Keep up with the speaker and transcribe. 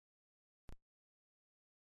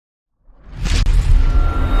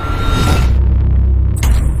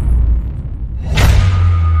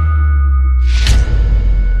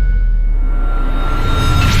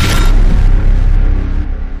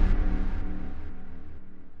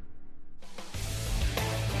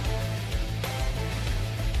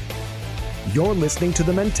You're listening to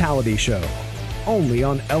The Mentality Show, only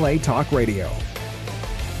on LA Talk Radio.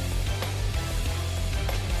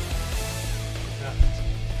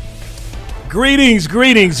 Greetings.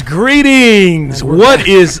 What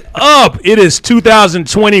is up? It is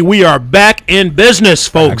 2020. We are back in business,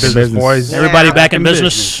 folks. Back in business, boys. Everybody back in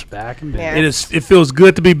business. Back in business. It feels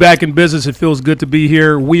good to be back in business. It feels good to be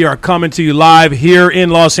here. We are coming to you live here in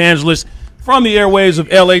Los Angeles from the airwaves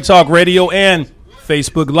of LA Talk Radio and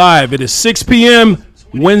Facebook Live. It is 6 p.m.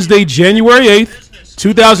 Wednesday, January 8th,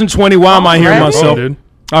 2020. Why am I hearing myself?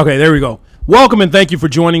 Okay, there we go. Welcome and thank you for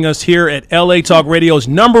joining us here at LA Talk Radio's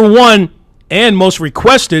 #1 and most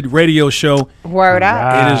requested radio show. Word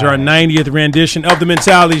up. It is our 90th rendition of The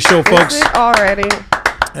Mentality Show, folks. Is it already?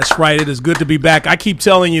 That's right. It is good to be back. I keep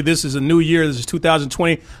telling you, this is a new year. This is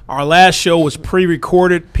 2020. Our last show was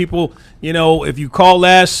pre-recorded. People, if you called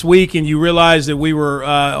last week and you realized that we were,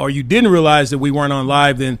 or you didn't realize that we weren't on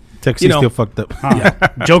live, then Texas still fucked up. Yeah.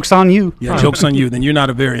 Joke's on you. Yeah, joke's on you. Then you're not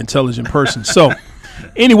a very intelligent person. So,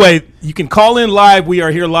 anyway, you can call in live. We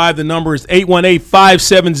are here live. The number is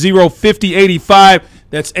 818-570-5085.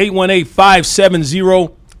 That's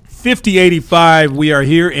 818-570-5085. We are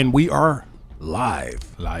here and we are live.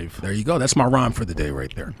 There you go. That's my rhyme for the day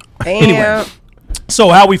right there. Anyway, so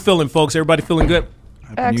how we feeling, folks? Everybody feeling good?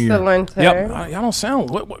 Excellent. Yep. I don't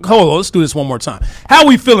sound. Hold on. Let's do this one more time. How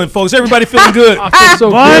we feeling, folks? Everybody feeling good? I feel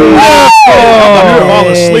so Wonderful. You're all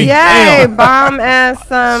asleep. Yay, Damn. bomb ass.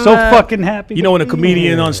 So fucking happy. You know when a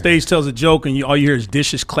comedian on stage tells a joke and all you hear is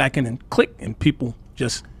dishes clacking and click and people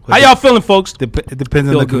just. How y'all feeling, folks? It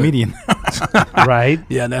depends on the comedian. Right?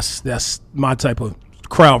 Yeah, that's my type of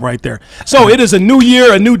crowd right there. So it is a new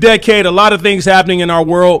year, a new decade, a lot of things happening in our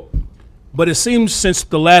world. But it seems since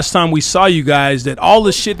the last time we saw you guys that all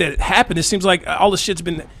the shit that happened, it seems like all the shit's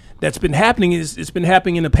that's been happening it's been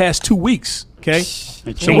happening in the past 2 weeks. Okay,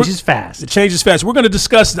 it changes fast. It changes fast. We're going to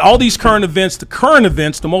discuss all these current events,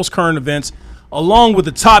 the most current events, along with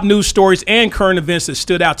the top news stories and current events that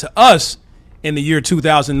stood out to us in the year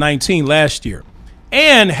 2019, last year,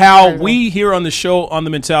 and how we here on the show, on the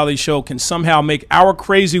Mentality Show, can somehow make our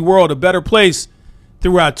crazy world a better place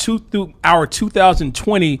through our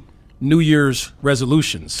 2020 New Year's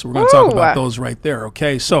resolutions. We're going to talk about those right there,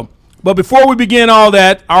 okay? So, but before we begin all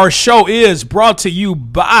that, our show is brought to you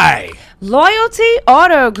by Loyalty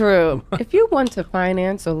Auto Group. If you want to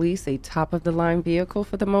finance or lease a top-of-the-line vehicle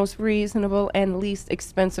for the most reasonable and least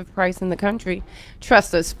expensive price in the country,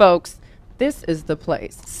 trust us, folks, this is the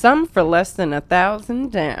place. Some for less than $1,000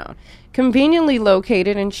 down. Conveniently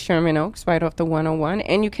located in Sherman Oaks, right off the 101,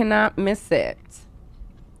 and you cannot miss it.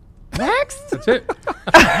 Next. That's it.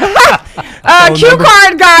 Cue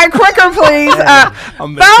card guy, quicker, please.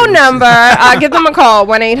 Phone number. Give them a call.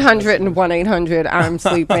 1-800-1-800. I'm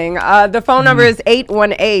sleeping. The phone number is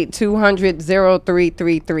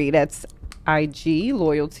 818-200-0333. That's IG,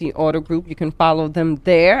 Loyalty Auto Group. You can follow them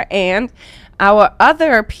there. And our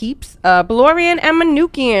other peeps, Belorian and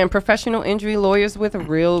Manukian, professional injury lawyers with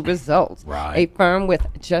real results. Right. A firm with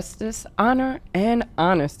justice, honor, and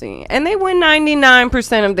honesty. And they win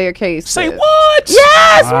 99% of their cases. Say what?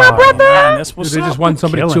 Yes, my brother. Man, that's what's They up. just won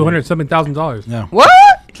somebody $200,000. Yeah. What?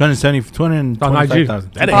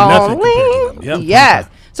 225,000. That ain't nothing compared to them. Yep. Yes.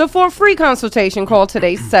 So for a free consultation, call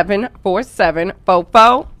today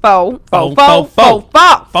 747-FOFO-FO-FO-FO-FO.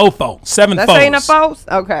 Fofo. 7 That's foes. ain't a foes?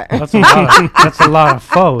 Okay. That's a lot of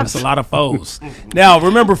foes. That's a lot of foes. Now,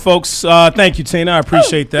 remember, folks, thank you, Tina. I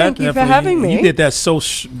appreciate that. thank you for having me. You did that so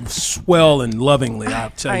swell and lovingly,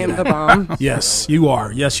 I'll tell I you am that. the bomb. Yes, you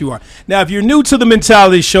are. Yes, you are. Now, if you're new to the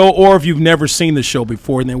Mentality Show or if you've never seen the show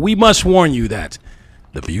before, then we must warn you that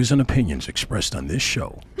the views and opinions expressed on this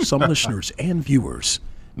show, some listeners and viewers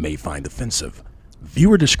may find offensive.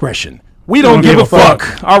 Viewer discretion. We don't give a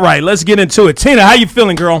fuck. All right, let's get into it. Tina, how you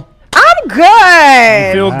feeling, girl? I'm good.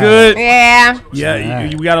 You feel good? Yeah. Yeah,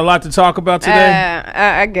 you got a lot to talk about today?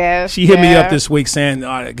 I guess. She hit me up this week saying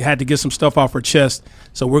I had to get some stuff off her chest.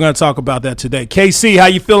 So we're going to talk about that today. KC, how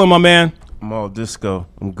you feeling, my man? I'm all disco.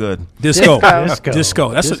 I'm good. Disco.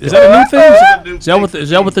 Disco. Is that a new thing? Is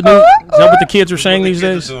that what the kids are saying these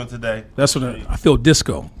days? Doing today. That's what I feel.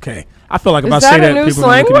 Disco. Okay. I feel like if Is I say that a that, new people are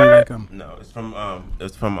slang looking at me word? like No, it's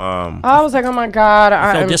from I was like, oh my God,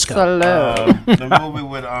 I feel am disco. so low. the movie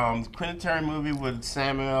with Quentin Tarantino movie with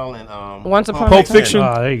Samuel and Once Upon Pulp a Fiction.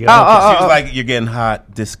 Oh, there you go. She was like, "You're getting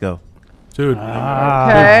hot, disco." Dude,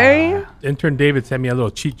 Okay. intern David sent me a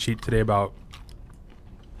little cheat sheet today about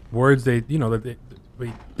words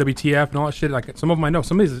WTF and all that shit. Like some of them I know.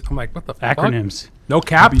 Some of these I'm like, what the fuck? Acronyms. No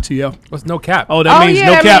cap. BTF. What's no cap? Oh, that means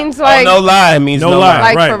no that cap. means like, no lie. It means No no lie. lie.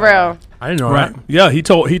 like right. for real. I didn't know Right. that. Yeah, he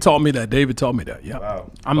told me that. David told me that. Yeah.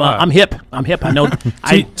 Wow. I'm hip. I know.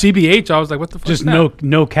 TBH, I was like, what the fuck? Just is that?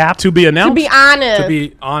 no cap. to be announced. To be honest, To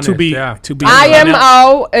be honest, to be yeah. announced.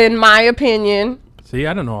 IMO, in my opinion. See,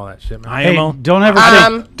 I don't know all that shit, man. Hey, IMO. don't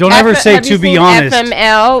ever say have you to be seen honest.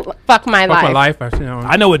 FML, fuck my Fuck life. my life. Actually, you know.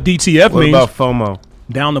 I know what DTF What means. about FOMO?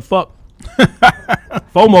 Down the fuck.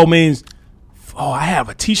 FOMO means. Oh, I have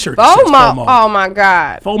a T-shirt. That says FOMO. FOMO. Oh my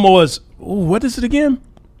God. FOMO is. Ooh, what is it again?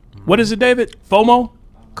 What is it, David? FOMO.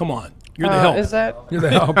 Come on, you're the help. Is that? Who the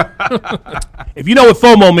hell? If you know what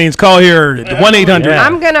FOMO means, call here at 1-800. Yeah.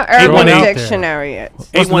 I'm gonna Urban 818. Dictionary it.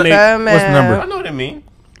 818. What's the number? FML. I know what it means.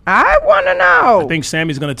 I want to know. I think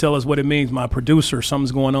Sammy's going to tell us what it means. My producer,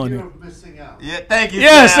 something's going on here. Yeah, thank you.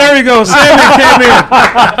 Yes, Sam. there we go. Sammy came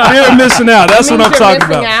in. Fear of missing out. That's what I'm Means talking you're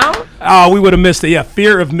missing about. out? Oh, we would have missed it. Yeah,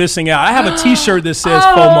 fear of missing out. I have a T-shirt that says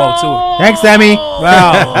FOMO too. Thanks, Sammy.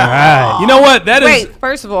 Wow. Right. You know what? That is. Wait,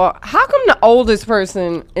 first of all, how come the oldest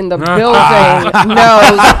person in the building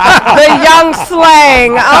knows the young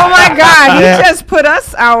slang? Oh my God, he just put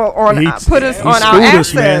us out on He our schooled asses.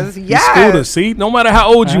 us, man. He Yes. schooled us. See, no matter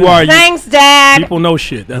how old you are, Thanks, Dad. people know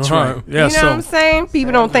shit. That's Uh-huh. right. Yeah. You know what I'm saying?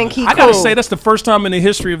 People don't think he I cool. gotta say, that's the first time in the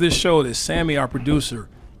history of this show that Sammy, our producer,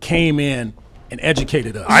 came in and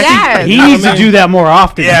educated us. Yes. He needs to do that more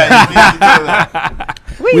often. Yeah,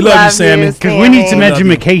 We love you, Sammy. Because we need some love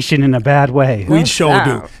you. education in a bad way. We sure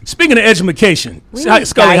do. out. Speaking of education, need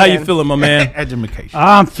Scully, how you guidance. feeling, my man? education.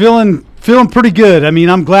 I'm feeling pretty good. I mean,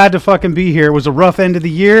 I'm glad to fucking be here. It was a rough end of the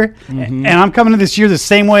year, and I'm coming to this year the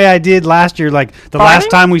same way I did last year. Like the last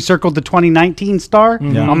time we circled the 2019 star,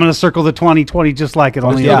 I'm gonna circle the 2020 just like it,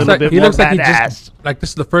 only a little bit he more looks like he badass. just like this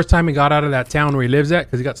is the first time he got out of that town where he lives at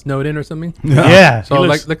because he got snowed in or something. Yeah. So He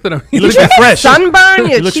looks- like, look at him. He looks refreshed. Sunburn, your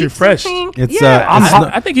He looks cheeks refreshed. and pink. It's yeah.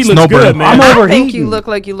 I think he looks good, man. I'm I overheating. think you look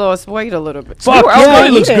like you lost weight a little bit. Fuck, You were yeah,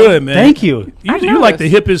 he looks overeating. good, man. Thank you. You like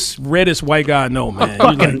the hippest, reddest white guy I know, man. You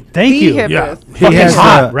Fucking like thank The you. hippest. yeah. Fucking has,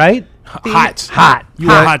 hot, right? hot. Hot. You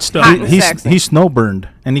like hot stuff. Hot. man. Sexy. He's snowburned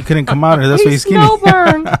and he couldn't come out. That's why he's skinny.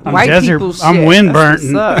 snowburn. White Desert. people shit. I'm wind That's burnt what's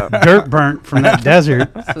and up. dirt burnt from that desert.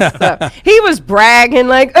 What's up. He was bragging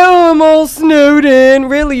like, "Oh, I'm all snowed in."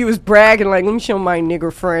 Really, he was bragging like, "Let me show my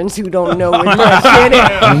nigger friends who don't know what my shit is.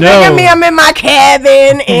 Look at me, I'm in my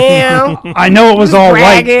cabin and I know it was all white.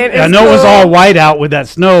 bragging. I It's know it was cool. all white out with that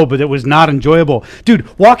snow, but it was not enjoyable. Dude,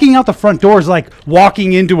 walking out the front door is like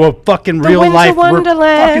walking into a fucking real Winter life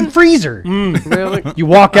Wonderland. fucking freezer. really." You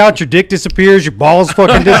walk out, your dick disappears, your balls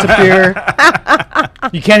fucking disappear.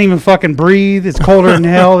 You can't even fucking breathe. It's colder than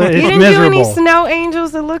hell. It's You didn't miserable. do any snow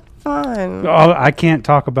angels that looked fun. Oh, I can't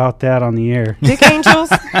talk about that on the air. Dick angels?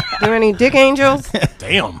 Do any dick angels?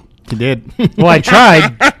 Damn. He did. Well, I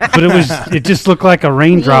tried, but it just looked like a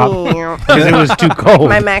raindrop because it was too cold.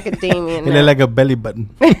 My macadamia. He looked like a belly button.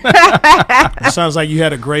 It sounds like you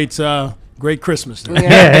had a great Christmas. Then.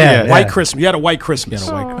 yeah. White Christmas. You had a white Christmas.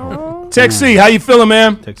 Tech C, how you feeling,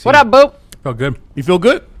 man? What up, Boop? Felt good. You feel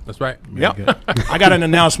good? That's right. Yep. I got an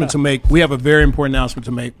announcement to make. We have a very important announcement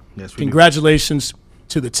to make. Yes, we do. Congratulations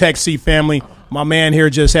to the Tech C family. My man here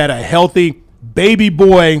just had a healthy baby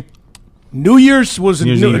boy. New Year's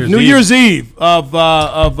Eve of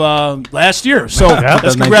last year. So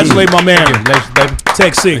let's congratulate my man, Congratulations, baby.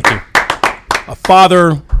 Tech C. A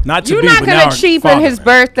father, not to You're be, not but gonna now a cheapen father, his man.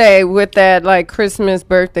 birthday with that like Christmas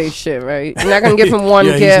birthday shit, right? You're not gonna give him one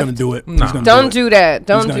Yeah, gift. he's gonna do it. He's gonna Don't do it. do that.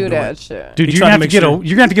 Don't gonna do do that it. shit. Dude, He you're tried gonna to have to make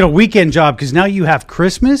you're gonna have to get a weekend job because now you have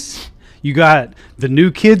Christmas, you got the new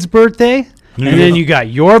kid's birthday, and then you got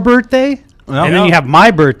your birthday, and then you have my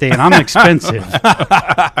birthday, and I'm expensive.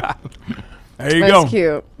 There you That's go.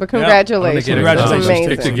 cute. But I'm gonna congratulations. get Congratulations. That's Take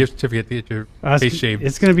a amazing. gift certificate to get your face shaved.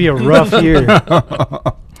 It's gonna be a rough year.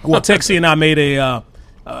 Well, Texie and I made A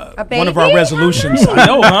one of our baby? resolutions. I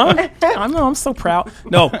know, huh? I know. I'm so proud.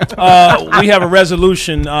 No, we have a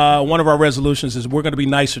resolution. One of our resolutions is we're going to be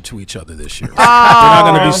nicer to each other this year. We're not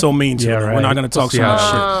going to be so mean to Yeah, them. We're right. not going to talk see so much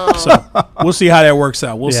how- shit. So we'll see how that works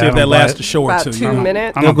out. We'll Yeah, see I if that don't buy lasts it. a show or About two. 2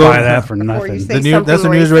 minutes. I'm gonna go- buy that for Before you nothing. say That's something the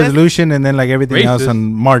New Year's racist. resolution, and then like everything else Racist.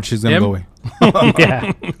 on March is gonna Him? go away.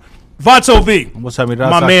 Yeah. Vato V, What's up,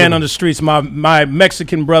 my man on the streets, my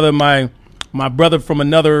Mexican brother, my brother from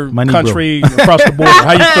another My Negro. country across the border.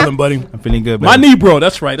 How you feeling, buddy? I'm feeling good. My baby. Negro,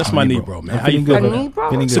 that's right. That's my Negro. Negro, man. I'm How you feeling good. feeling? baby. Negro?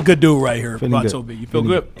 Feeling It's a good. good dude right here, Feeling Vato V. good. You feel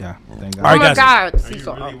Feeling good? Yeah. Thank God. All Oh right, my guys. God. He's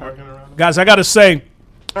so Guys, I got to say,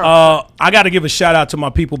 I got to give a shout out to my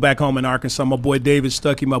people back home in Arkansas. My boy David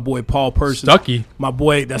Stuckey, my boy Paul Person. Stuckey? My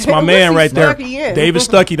boy, that's my What's man he right there. Stuckey in? David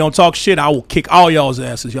Stuckey, don't talk shit. I will kick all y'all's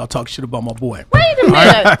asses. Y'all talk shit about my boy. Wait a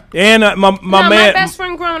minute. And my My man, best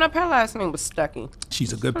friend growing up, her last name was Stuckey.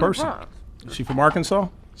 she's a good person. Wrong. Is she from Arkansas?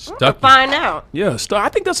 Stuck. Find out. Yeah, Stuck. I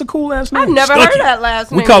think that's a cool ass name. I've never Stucky. heard that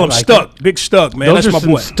last name. We call him Like Stuck. Big Stuck, man. Those That's are my some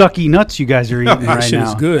boy. stucky nuts you guys are eating That right shit now.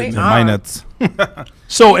 is good. They man. are. My nuts.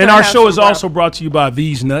 So, and gonna our have show some is breath. also brought to you by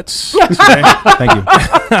These Nuts. Thank you.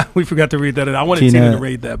 We forgot to read that. I wanted Tina to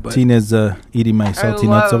read that, but Tina's eating my salty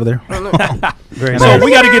nuts over there. Very so nice.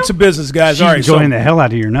 we got to get to business, guys. She's All right, so enjoying the hell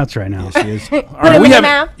out of your nuts right now. She is. all right, them we in your haven't.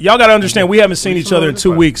 mouth. Y'all got to understand, we haven't seen each other in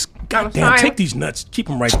 2 weeks. God damn, sorry. take these nuts, keep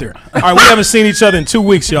them right there. All right, we haven't seen each other in 2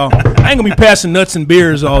 weeks, y'all. I ain't gonna be passing nuts and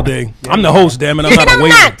beers all day. I'm the host, damn it. I'm Give not a them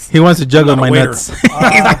waiter. nuts. He wants to juggle I'm not my a waiter. nuts. Put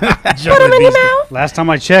them in your mouth. Last time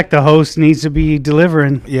I checked, the host needs to be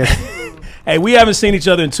delivering. Yes. Hey, we haven't seen each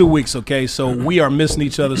other in 2 weeks, okay? So we are missing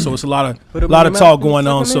each other. So it's a lot of 'em in talk your mouth going and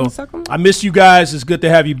on. suck 'em So in, suck 'em. I miss you guys. It's good to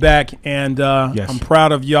have you back, and Yes. I'm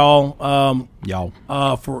proud of y'all. Y'all.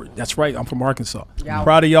 For that's right. I'm from Arkansas. Y'all. I'm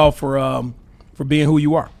proud of y'all for being who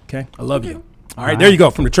you are. Okay, I love you. All right, there you go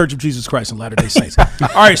from the Church of Jesus Christ and Latter-day Saints. All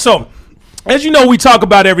right, so as you know, we talk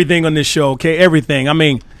about everything on this show. Okay, everything. I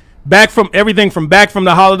mean, back from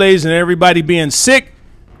the holidays and everybody being sick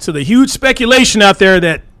to the huge speculation out there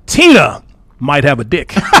that Tina might have a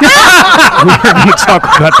dick. We're going to talk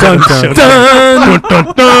about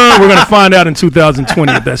that. We're going to find out in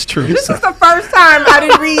 2020 if that's true. This is the first time I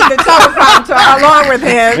didn't read the teleprompter along with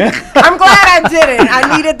him. I'm glad I didn't.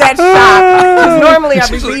 I needed that shot. Because normally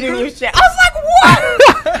I'd be reading your shit. I was like,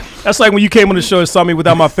 what? That's like when you came on the show and saw me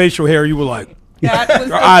without my facial hair. You were like, That was your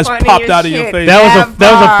the eyes funniest popped out of your shit face. That was a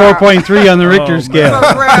ever. 4.3 on the Richter man. scale.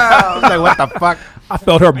 For real. Like, what the fuck? I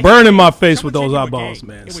felt her burning my face with those eyeballs,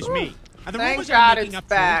 man. It was So- me. Thank God it's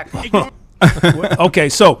back. Okay,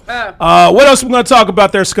 so what else we going to talk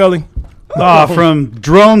about there, Scully? From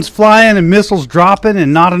drones flying and missiles dropping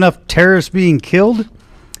and not enough terrorists being killed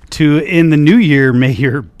to in the new year, may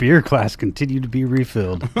your beer glass continue to be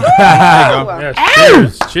refilled. Yes,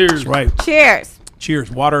 cheers. Cheers. Right. Cheers.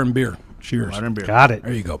 Cheers. Water and beer. Cheers. Got it.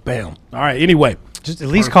 There you go. Bam. All right. Anyway, Just at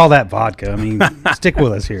least call that vodka. I mean, stick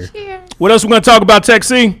with us here. what else we going to talk about, Tech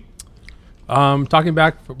C? Talking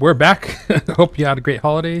back, we're back. Hope you had a great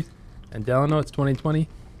holiday. And Delano, it's 2020.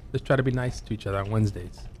 Let's try to be nice to each other on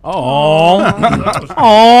Wednesdays. Oh.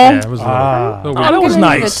 Yeah, it was a little that weird. was I'm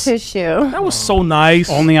gonna need nice. a tissue. That was so nice.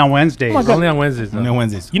 Only on Wednesdays. Only on Wednesdays. Though. No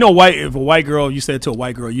Wednesdays. You know, if a white girl, you said to a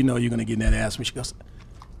white girl, you know you're going to get in that ass when she goes,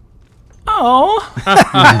 oh.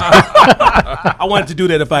 I wanted to do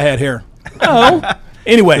that if I had hair. Oh.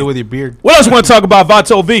 Anyway, Do it with your beard. what else we want to talk about,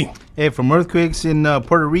 Vato V? Hey, from earthquakes in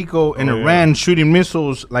Puerto Rico and Iran shooting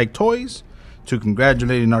missiles like toys to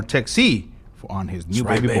congratulating our Tech C on his new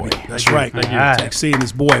Right, baby baby. boy. That's right. you. Tech C and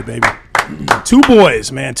his boy, baby. 2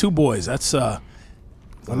 boys, man. 2 boys. That's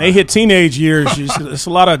when they hit teenage years, it's a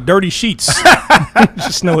lot of dirty sheets.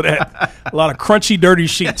 Just know that. A lot of crunchy, dirty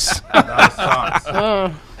sheets.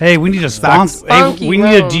 Hey, we need a sponsor. Hey, Funky we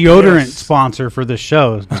need a room. deodorant sponsor for the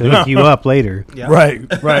show to hook you up later. Right.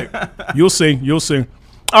 You'll see.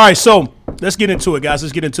 All right, so let's get into it, guys.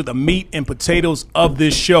 Let's get into the meat and potatoes of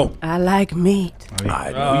this show. I like meat.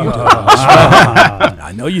 I know you do. That's right.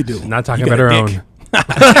 I know you do. Not talking You about got our a dick. own.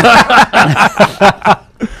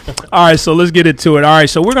 All right, so let's get into it. All right,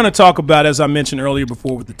 so we're going to talk about, as I mentioned earlier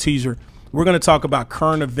before with the teaser, we're going to talk about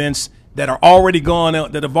current events that are already gone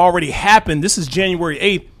out, that have already happened. This is January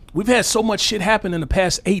 8th. We've had so much shit happen in the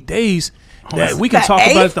past 8 days that we can the talk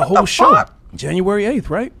about 8th? it the What whole the show. fuck? January 8th,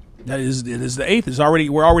 right? It is the 8th.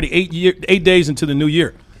 We're already 8 days into the new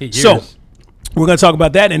year. 8 So years. we're going to talk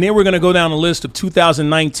about that, and then we're going to go down a list of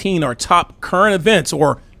 2019, our top current events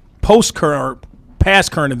or past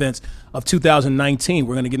current events of 2019.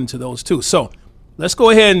 We're going to get into those too. So let's go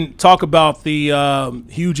ahead and talk about the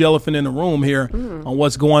huge elephant in the room here on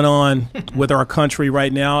what's going on with our country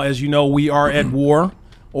right now. As you know, we are at war,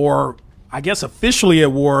 or I guess officially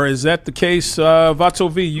at war. Is that the case, Vato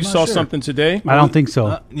V? You saw something today? I don't think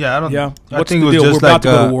so. Yeah, I don't. Yeah. I What's think the it was deal? just We're about like to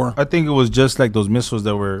go to war. I think it was just like those missiles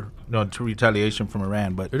that were to retaliation from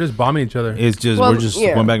Iran, but They're just bombing each other. it's just Well, we're just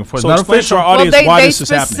yeah. going back and forth. So Not explain to official. our Well, audience they, why they this is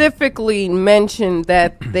happening. specifically mentioned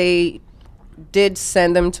that they did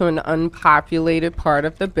send them to an unpopulated part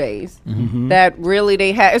of the base. That really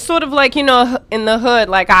they had. It's sort of like, you know, in the hood,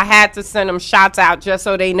 like I had to send them shots out just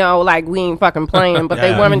so they know, like, we ain't fucking playing. But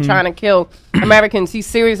they weren't trying to kill Americans. He's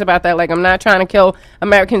serious about that. Like, I'm not trying to kill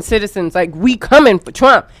American citizens. Like, we coming for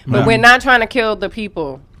Trump, but we're not trying to kill the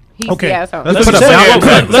people. He's Okay. the asshole. Let's put a explain-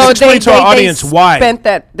 balance. let's explain to our audience why.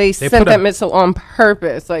 They put sent a- that missile on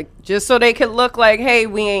purpose, like just so they could look like, hey,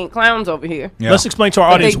 we ain't clowns over here. Yeah. Let's explain to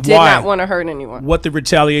our But they audience did why. not want to hurt anyone. What the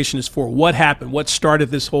retaliation is for, what happened, what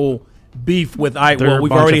started this whole beef with They're well, a we've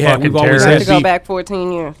bunch already of had fucking we've always I had have to go beef. back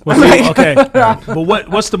 14 years. Well, see, okay, but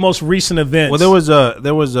what's the most recent event? Well, there was a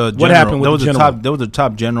general. What happened with there was the a general? top. There was a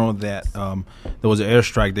top general that there was an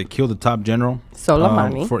airstrike that killed the top general.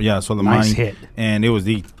 Soleimani. Soleimani. Nice hit. And it was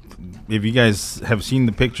the. If you guys have seen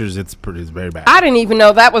the pictures, it's very bad. I didn't even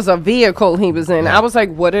know that was a vehicle he was in. I was like,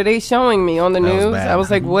 what are they showing me on the That was news? bad. I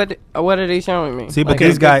was like, what are they showing me? See, but Like,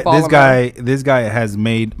 this a big ball of money. guy has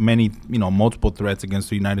made many, multiple threats against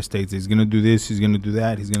the United States. He's gonna do this. He's gonna do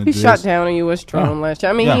that. He's gonna He do shot this. down a U.S. drone last year.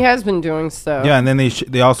 I mean, Yeah. he has been doing stuff. Yeah, and then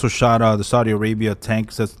they also shot the Saudi Arabia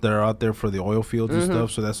tanks that are out there for the oil fields and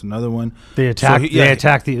stuff. So that's another one. They attacked. he- yeah. They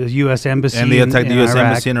attacked the U.S. embassy. And they attacked the U.S. Iraq.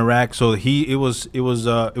 embassy in Iraq. So it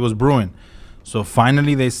was brewing. So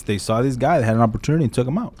finally they saw this guy that had an opportunity and took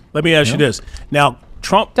him out. Let me ask you this. Now,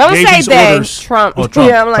 Trump Don't gave say these they. orders. Trump. Oh, Trump.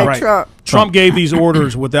 Yeah, I'm like Right. Trump. Trump gave these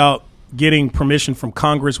orders without getting permission from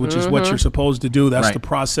Congress, which is what you're supposed to do. That's Right. the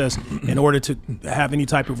process. In order to have any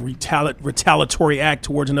type of retaliatory act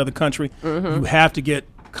towards another country, you have to get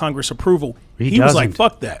Congress approval. He was like, doesn't.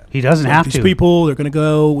 fuck that. He doesn't Fuck have these to. people, they're going to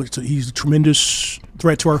go. He's a tremendous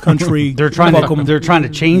threat to our country. They're trying Fuck to. 'em. They're trying to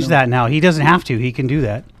change that now. He doesn't have to. He can do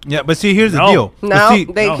that. Yeah, but see, here's the No. deal. No, But see,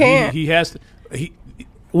 they No, can't. He has to.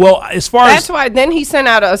 Well, as far That's as why then he sent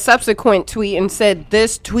out a subsequent tweet and said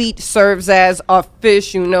this tweet serves as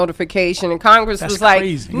official notification, and Congress That's was like,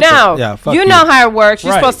 crazy. "No, Yeah, fuck you you." know how it works.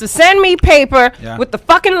 You're Right. supposed to send me paper Yeah. with the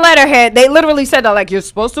fucking letterhead." They literally said that, like, you're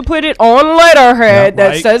supposed to put it on letterhead Yeah, that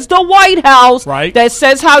right. says the White House, Right. that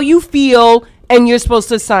says how you feel, and you're supposed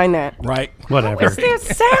to sign that. right. Whatever. Was there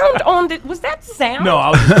sound on the? Was that sound? No, I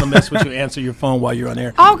was just gonna mess with you. Answer your phone while you're on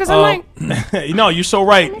air. Oh, 'cause I'm like- no, you're so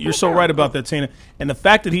right. You're so right about that, Tina. And the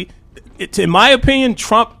fact that in my opinion,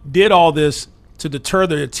 Trump did all this to deter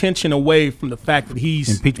the attention away from the fact that he's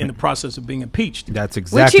Impeachment. in the process of being impeached. that's Which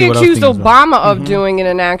exactly he what I was accused thinking as well. Obama of doing in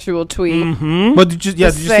an actual tweet. But did you see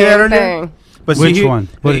that Same earlier? thing. But Which see, one?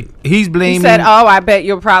 What- he's He blaming. said, "Oh, I bet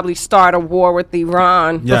you'll probably start a war with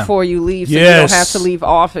Iran Yeah. before you leave, so you don't Yes. have to leave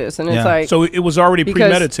office." And Yeah. it's like, So it was already Because-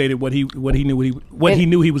 premeditated what he knew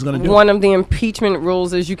he was going to do. one of the impeachment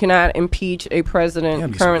rules is you cannot impeach a president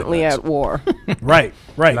Damn, you currently son of a at war. Right.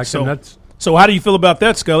 Like So, them nuts. so how do you feel about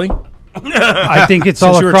that, Scully? I think it's Since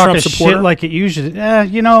all a you're a crock Trump of supporter? shit like it usually.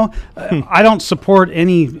 I don't support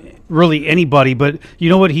anybody, but you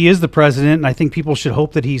know what? He is the president, and I think people should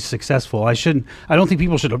hope that he's successful. I don't think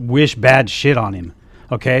people should wish bad shit on him.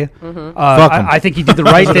 Okay, Fuck him. I think he did the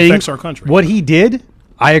right It thing. affects our country. What he did,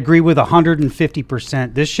 I agree with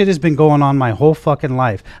 150%. This shit has been going on my whole fucking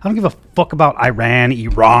life. I don't give a fuck about Iran,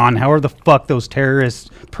 however the fuck those terrorists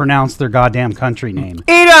pronounce their goddamn country name.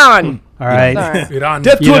 Iran. All right. Sorry. Iran.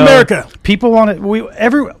 Death to You know, America. People want to.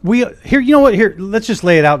 We here. You know what? Here, let's just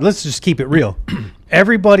lay it out. Let's just keep it real.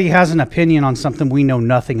 Everybody has an opinion on something we know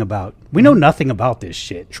nothing about. We know nothing about this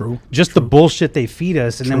shit. True. Just the bullshit they feed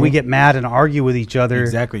us, and then we get mad and argue with each other.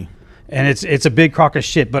 exactly. And it's a big crock of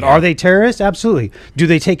shit. But are they terrorists? Absolutely. Do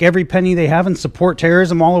they take every penny they have and support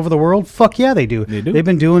terrorism all over the world? Fuck yeah, they do. They do. They've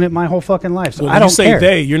been doing it my whole fucking life. So Well, I when don't you say care.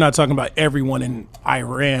 they, you're not talking about everyone in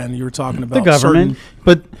Iran. You're talking about government.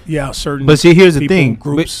 But certain. But see, here's the people, thing.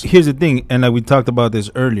 Groups. But here's the thing, and we talked about this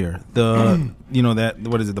earlier. The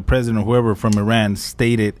the president or whoever from Iran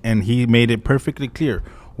stated, and he made it perfectly clear: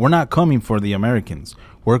 we're not coming for the Americans.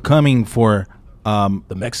 We're coming for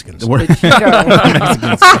the Mexicans. we're,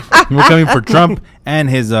 we're coming for Trump and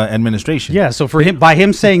his administration. Yeah. So for him, by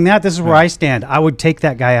him saying that, this is where I stand. I would take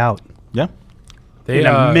that guy out Yeah, They, in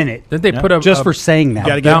a minute. Didn't they put a just for saying that.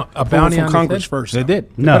 Got to get a approval bounty from on his Congress head? first. they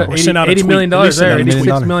did. No. put Or send out a $80 tweet. million At least there, send out a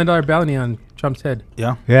tweet. $86 million bounty on Trump's head.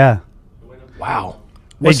 Yeah, Yeah. Wow.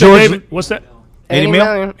 Hey, What's George. that, David? What's that? 80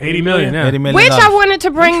 million. 80 million, yeah. $80 million. Which I wanted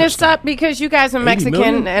to bring this up because you guys are 80 Mexican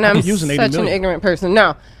million? and I I'm could use an 80 such an million. ignorant person.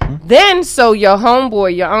 No. Then, so your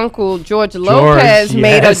homeboy, your uncle, George Lopez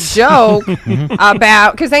made a yes. joke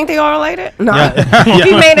about, because ain't they all related? No. Yeah.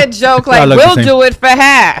 He made a joke like, look the we'll same. do it for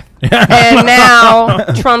half. And now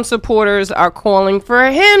Trump supporters are calling for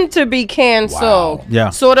him to be canceled. Wow. Yeah.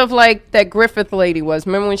 Sort of like that Griffith lady was.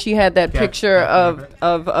 Remember when she had that picture of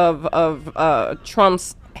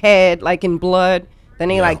Trump's head like in blood? Then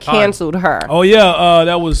they like canceled her. Oh yeah,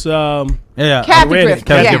 that was Yeah, Kathy Randy- Griffith,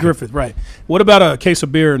 Kathy yeah. Griffith, right? What about a case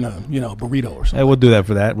of beer and a burrito or something? Hey, we'll do that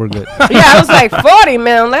for that. We're good. Yeah, I was like 40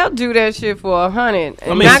 man. They'll do that shit for 100.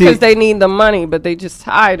 And mean, not see- because they need the money, but they just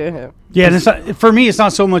tired of him. Yeah, and it's not, for me, it's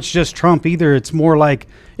not so much just Trump either. It's more like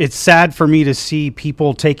it's sad for me to see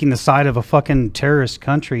people taking the side of a fucking terrorist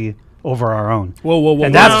country over our own. Whoa!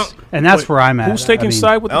 And Now- that's wait, where I'm at. Who's taking I mean,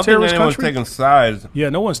 side with I the don't think terrorist anyone's country? taking sides. Yeah,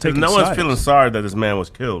 no one's taking No sides. one's feeling sorry that this man was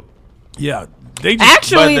killed. Yeah. They just,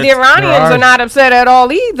 Actually, but the Iranians are not upset at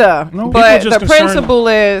all either. People But just the concerned- principle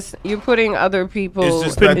is you're putting other people It's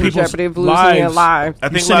just in that people's jeopardy of losing their lives. I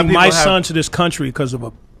You're think a lot of sending my people have- son to this country because of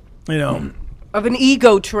a, Of an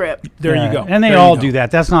ego trip. there Yeah, you go. And they There you all go. do that.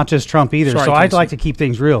 That's not just Trump either. Sorry, so I'd Casey. like to keep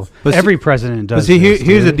things real. But Every president But does. see, this,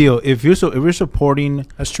 here's the dude. deal: if you're supporting,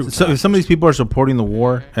 That's true. So if some of these people are supporting the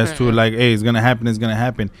war as to like, hey, it's gonna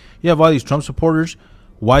happen, you have all these Trump supporters.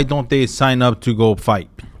 Why don't they sign up to go fight?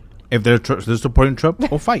 If they're supporting Trump,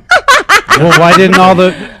 go fight. Well, why didn't all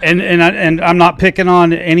the and I'm not picking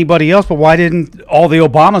on anybody else, but why didn't all the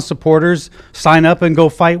Obama supporters sign up and go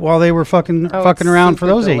fight while they were fucking around for super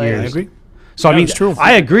those 8 delayed. years? I agree. So I That mean, is true.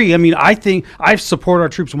 I agree. I mean, I think I support our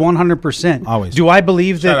troops 100%. Always. Do I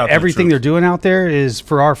believe Shout out that to the everything troops. they're doing out there is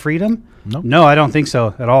for our freedom? Nope. No, I don't think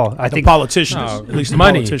so at all. I The think politicians, No, at least the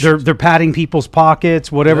money. politicians. they're padding people's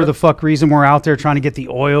pockets, whatever Yep. the fuck reason we're out there trying to get the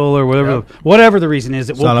oil or whatever, Yep. whatever the reason is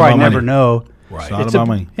that we'll all probably about never money. know. Right. It's all It's about a,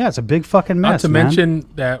 money. yeah, it's a big fucking mess. Not to man. mention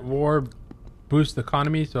that war boosts the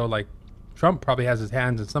economy. So like Trump probably has his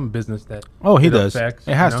hands in some business that. Oh, he it does. affects,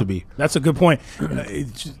 It has you know? to be. That's a good point.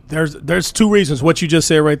 There's two reasons. What you just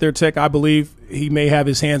said right there, Tech. I believe he may have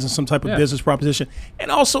his hands in some type of Yeah. business proposition, and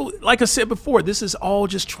also, like I said before, this is all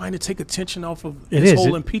just trying to take attention off of It this is.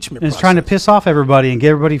 whole It- impeachment. It's trying to process. piss off everybody and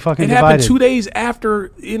get everybody fucking It divided. happened 2 days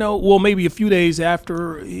after, well, maybe a few days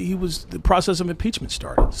after the process of impeachment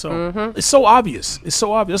started. So it's so obvious. It's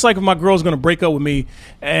so obvious. It's like if my girl's going to break up with me,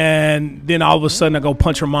 and then all of a sudden I go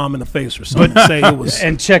punch her mom in the face or something. Say it was.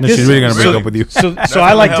 And check No, this. she's really gonna break so, up with you. So That's I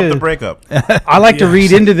gonna like help the to breakup. I like to Yeah.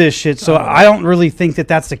 read into this shit. So I don't really think that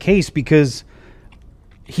that's the case because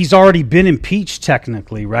he's already been impeached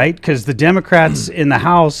technically, right? Because the Democrats in the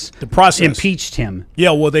House The process. impeached him.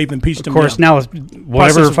 Yeah, well, they've impeached him. Of course, now. now whatever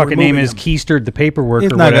Process her of fucking name removing is, him. keistered the paperwork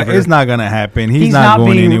It's or not. whatever. It's not gonna happen. He's, He's not not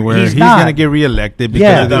going being- anywhere. he's He's not. gonna get reelected because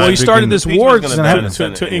Yeah. of this Well, he started freaking- this Impeachment's war gonna to, happen to, in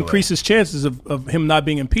the to Senate increase his chances of him not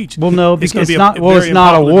being impeached. Well, no, It's because gonna it's be not. a Well, very it's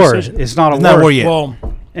not a unpopular war. decision. It's not a It's war. not war yet. Well,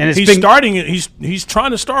 And it's he's been- starting it. He's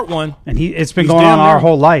trying to start one. And it's been He's going on damn our near-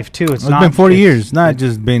 whole life too. It's It's not been 40 it's- years, not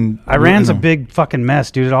just been. Iran's a you know. big fucking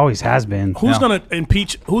mess, dude. It always has been. Who's Yeah. going to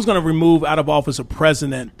impeach? Who's going to remove out of office a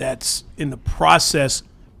president that's in the process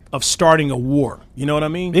of starting a war? You know what I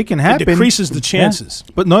mean? It can happen. It decreases the chances.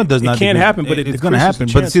 But no, it does not. can't decrease- happen, but it it's going to decreases the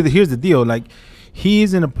happen. But see, chances. here's the deal: like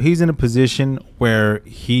he's in a position where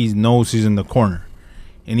he knows he's in the corner,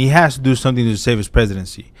 and he has to do something to save his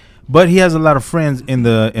presidency. But he has a lot of friends in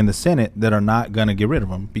the Senate that are not going to get rid of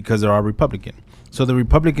him because they're all Republican. So the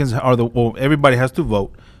Republicans are everybody has to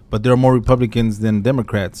vote, but there are more Republicans than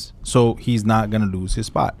Democrats. So he's not going to lose his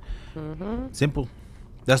spot. Simple.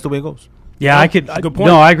 That's the way it goes. Yeah, I could. good point.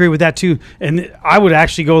 No, I agree with that too. And I would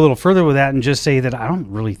actually go a little further with that and just say that I don't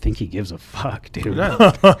really think he gives a fuck, dude. He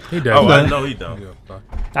does. Oh, I know he don't.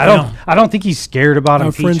 I don't think he's scared about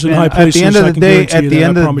Our friends in impeachment. high At the end places, of I the can day, guarantee you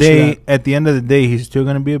that, I promise you that. at the end of the day, he's still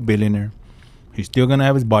going to be a billionaire. He's still going to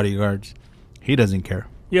have his bodyguards. He doesn't care.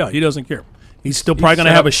 Yeah, he doesn't care. He's still probably going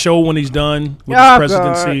to set have up- a show when he's done with Oh, his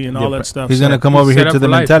presidency God. and all that stuff. He's So- going to come he's over set here up to the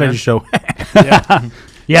for life, mentality man. show.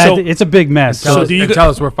 Yeah, So- it's a big mess. So So do you and g- tell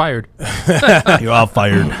us we're fired. You're all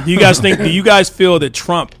fired. Do you guys think? Do you guys feel that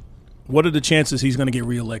Trump? What are the chances he's going to get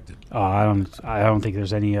reelected? I don't think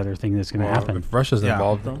there's any other thing that's going to happen. If Russia's Yeah.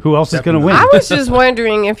 involved, Who else is going to win? I was just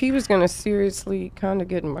wondering if he was going to seriously kind of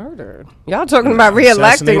get murdered. Y'all talking about reelecting?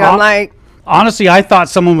 Assassinated. I'm like, Honestly, I thought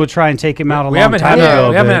someone would try and take him out a we long haven't time had ago.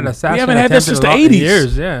 we haven't but- had an assassin. We haven't had that attempt since in the a lot- 80s.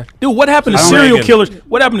 years. Yeah. Dude, what happened to I don't serial reckon- killers?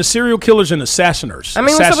 What happened to serial killers and assassinators? I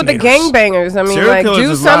mean, what's up with the Assassinators? gangbangers? I mean, Serial like, killers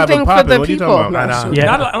do is live and something for popping. the What are you people. talking about? I know.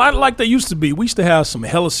 Yeah. Not like they used to be. We used to have some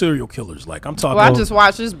hella serial killers. Like I'm talking. Well, I just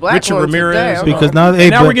watched this black Richard one Ramirez. today. I'm Because like, now, hey,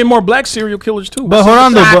 now but, we're getting more black serial killers too. but hold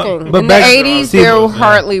on, though. shocking. But In back, the 80s, see, there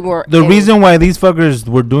hardly were. the any. reason why these fuckers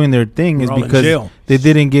were doing their thing is They're all in because jail. they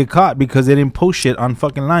didn't get caught because they didn't post shit on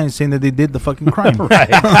fucking lines saying that they did the fucking crime.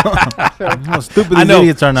 How stupid I these know.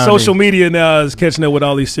 idiots are now. Social media now is catching up with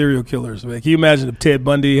all these serial killers. Man, can you imagine if Ted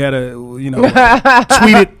Bundy had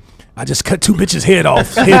tweeted, "I just cut 2 bitches' heads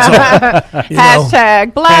off."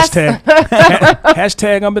 Hashtag blast.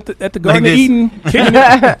 Hashtag I'm at the Garden of this. Eden kicking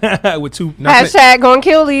it with 2. Hashtag gonna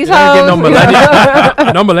kill these You're gonna get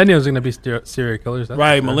hoes. no millennials are gonna be serial killers. That's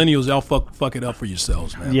Right, for sure. millennials, y'all fuck it up for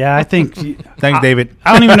yourselves, man. Yeah, I think. Thanks, David.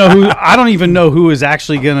 I don't even know who is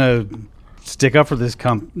actually going to stick up for this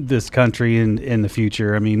country in the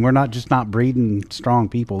future. I mean, we're not breeding strong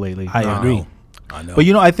people lately. I agree. I know. But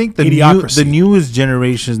I think the Idiocracy. newest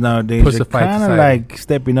generations nowadays are Pussified kind of society. like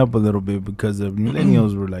stepping up a little bit because the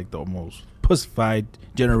millennials were like the most pussified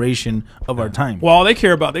generation of our time. Well, all they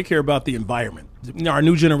care about the environment. Our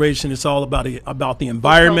new generation, it's all about the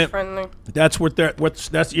environment. Eco-friendly. That's what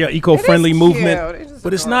that's eco-friendly It is movement. cute. It's just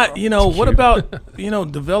But it's not, adorable. what about,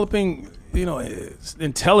 developing,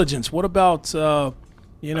 intelligence? What about I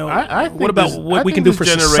think what about this- what I we can think do for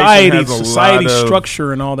this generation society, has a society lot of-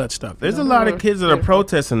 structure and all that stuff. There's a lot of kids that are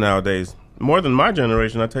protesting nowadays. More than my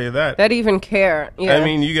generation, I tell you that. That even care. Yeah. I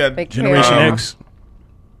mean, you got They care. Generation Um, X.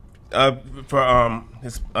 for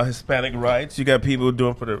Hispanic rights. You got people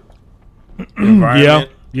doing for the environment.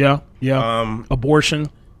 Yeah. Abortion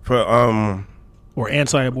For or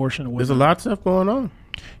anti-abortion. Or there's a whatever. lot of stuff going on.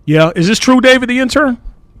 Yeah. Is this true, David, the intern?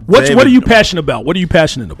 What David- are you passionate about? What are you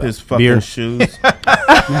passionate about? His fucking Beer. shoes.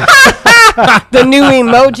 The new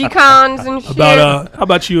emoji cons and shit. How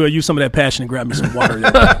about you use some of that passion and grab me some water?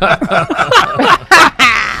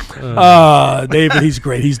 David, he's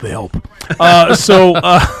great. He's the help.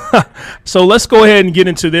 So let's go ahead and get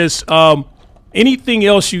into this. Anything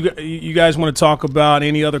else you guys want to talk about?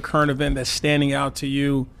 Any other current event that's standing out to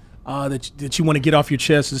you that you want to get off your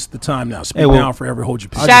chest? This is the time now. Speak now, forever hold your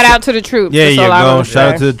peace. Shout out to the troops. Yeah, That's you all I go. wanna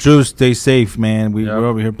Shout out say. to the troops. Stay safe, man. We're Yep.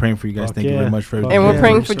 over here praying for you guys. Fuck Thank you yeah. very much for Fuck everything. And we're Yeah.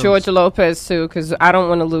 praying for George Lopez too, because I don't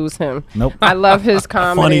want to lose him. Nope. I love his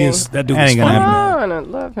comedy. Funny is that dude That is ain't gonna funny. happen. I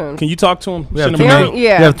love him. Can you talk to him? We have Send too him a many. link.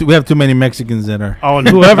 Yeah. We have too many Mexicans that are. Oh, and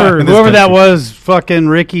whoever In this whoever that country. was, fucking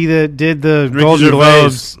Ricky that did the Ricky Golden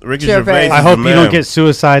Globes. Ricky Gervais. Gervais. is I hope the you don't man. get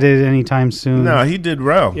suicided anytime soon. No, he did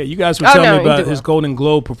well. Yeah, you guys were Oh, telling no, me he about did his well. Golden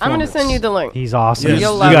Globe I'm performance. gonna send you the link. He's awesome. Yes. You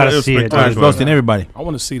You'll love gotta it. see It was it. spectacular. dude. He's roasting everybody. I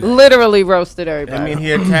want to see that. Literally roasted everybody. I mean,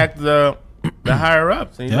 he attacked the higher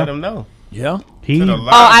ups and he Yeah. let them know. Yeah. He To the Oh,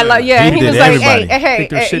 lot I of love. them. Yeah, He he did was like, everybody. "Hey, Think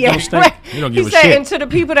their hey, shit yeah." don't stink? You don't He give a said, shit. and to the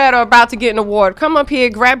people that are about to get an award, come up here,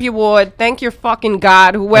 grab your award, thank your fucking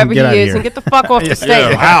God, whoever And he get outta is, here. and get the fuck off the stage.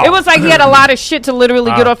 Yeah. Wow. It was like he had a lot of shit to literally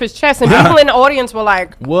get off his chest, and people in the audience were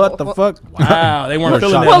like, What the fuck? Wow, they weren't You're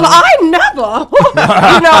feeling shocked. that. "Well, I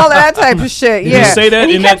never," all that type of shit. Did yeah. he say that And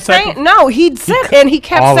he in kept that type saying, of- no, he said, and he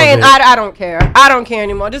kept All of saying, it. I don't care. I don't care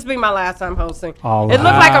anymore. This will be my last time hosting. All It of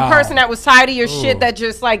looked it. like a person that was tired of your shit that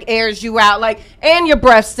just like airs you out, like, and your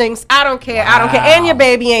breath stinks. I don't care. I don't care. And your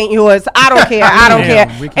baby ain't yours. I don't care. I don't Damn,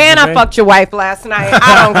 care. Ricky And I Gervais. fucked your wife last night.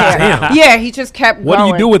 I don't care. Yeah, he just kept What do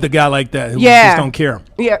going. you do with a guy like that who Yeah. just don't care?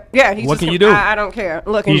 Yeah, yeah. He What just, can you do? I don't care.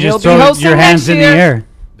 Look, and You he'll just be throw hosting your hands next in the year. air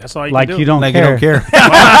That's all you like can do. you don't Like care. you don't care.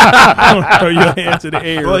 Throw your hands in the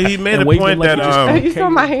air. Well, he made and a wave them point like that you just don't You care. saw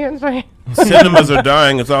my hands, right? cinemas are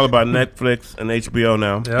dying. It's all about Netflix and HBO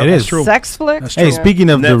now. Yeah, It is true. Sex flick. That's Hey, true. speaking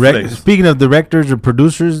of Netflix. directors or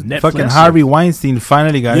producers, Netflix. fucking Harvey Weinstein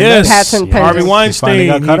finally got Yes, Patent Harvey pending. Weinstein. He He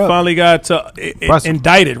finally got caught up. finally got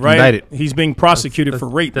indicted, right? Indicted. He's being prosecuted for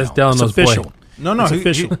rape. that's now. Delano's It's boy. official. No, It's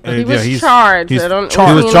official. He was he's charged. he's I don't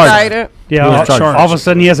charged. was He was charged. indicted. Yeah, He was all, charged. all of a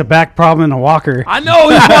sudden he has a back problem and a walker. I know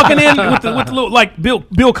he's walking in with the little like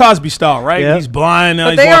Bill Cosby style, right? Yeah. He's blind now. But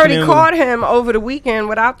he's they walking already in with caught him over the weekend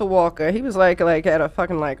without the walker. He was like at a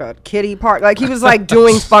fucking like a kiddie park. Like he was like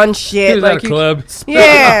doing fun shit. He was like at a club.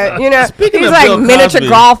 Yeah, you know. Speaking He was of like Bill miniature Cosby.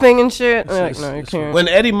 golfing and shit. Like, no, you can't. When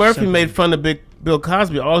Eddie Murphy made fun of Bill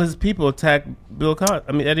Cosby, all his people attacked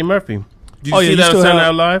Eddie Murphy. Did you Oh, yeah, see you that on still Saturday Night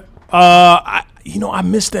have- Live? I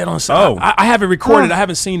missed that on. Oh. I have it recorded. I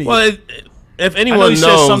haven't seen it. Well, yet. if I know anyone he said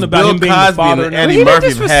knows, something about Bill him being the Cosby father and and Eddie He didn't Murphy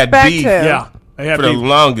have had disrespect beef him. yeah, they have for the beef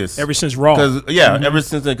longest. ever since Raw. Ever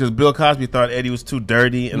since then, because Bill Cosby thought Eddie was too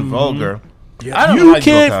dirty and vulgar. I don't You like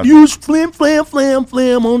Bill can't Cosby. use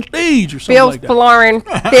flam on stage or something Bill like that. Florin.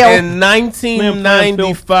 Bill. In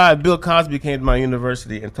 1995, Bill Cosby came to my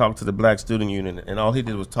university and talked to the Black Student Union, and all he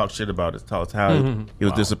did was talk shit about us. Tell us how he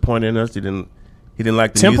was disappointed in us. He didn't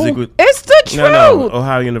like the Temple? music. It's the truth. No,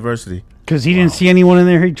 Ohio University. Because he didn't see anyone in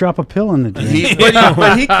there, he'd drop a pill in the day.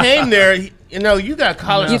 But he came there. You got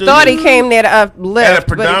college. You students thought he came there to uplift, at a but he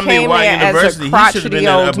predominantly came white there as a university. He should have crotchety been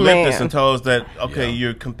there to old uplift us man. and told us that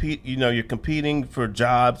you're competing for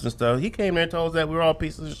jobs and stuff. He came there and told us that we're all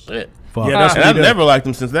pieces of shit. Fuck. Yeah, that's And what I've he does. never liked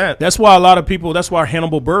him since that. That's why a lot of people. That's why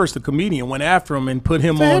Hannibal Buress, the comedian, went after him and put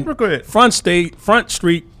him He's a on hypocrite. Front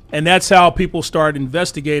Street, and that's how people started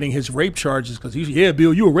investigating his rape charges. Because he's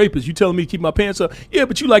Bill, you a rapist. You telling me to keep my pants up? Yeah,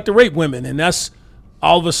 but you like to rape women, and that's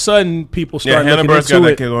all of a sudden people started Hannah looking Buress got into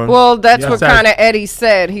that it. kick on. Well, that's Yeah. what kind of Eddie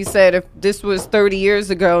said. He said, if this was 30 years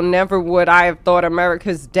ago, never would I have thought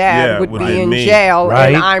America's dad Yeah, would would be be in me. jail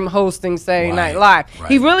Right. and I'm hosting Saturday Night Right. Live.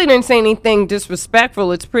 He really didn't say anything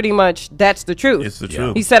disrespectful. It's pretty much, that's the truth. It's the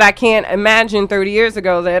truth. He said, I can't imagine 30 years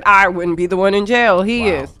ago that I wouldn't be the one in jail. He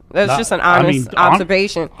is. That's just an honest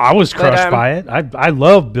observation. I was crushed But, by it. I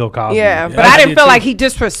love Bill Cosby. Yeah, but I I didn't did feel too. like he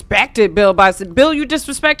disrespected Bill by saying, Bill, you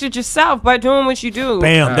disrespected yourself by doing what you do.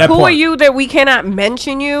 Bam, that Who part. are you that we cannot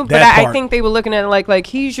mention you? But That I part. think they were looking at it like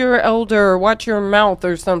he's your elder, watch your mouth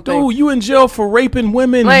or something. Dude, you in jail for raping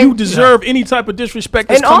women. Like- you deserve any type of disrespect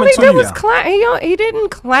that's And all coming he to did you. was clown. He didn't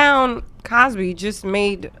clown Cosby. He just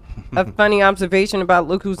made a funny observation about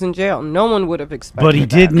look who's in jail. No one would have expected. But he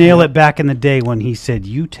did that. nail it back in the day when he said,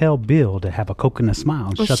 "You tell Bill to have a Coke and a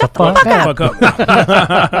smile. Shut the fuck up." Fuck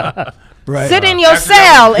up. Right. Sit in your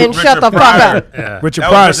cell and shut the fuck up. Richard That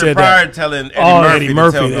Pryor was said Richard Pryor that. telling Eddie Oh, Murphy, Eddie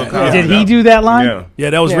Murphy to tell that. Bill Cosby. Did he do that line? Yeah. Yeah,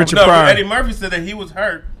 that was Yeah. Richard No, Pryor. Eddie Murphy said that he was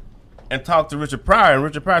hurt and talked to Richard Pryor, and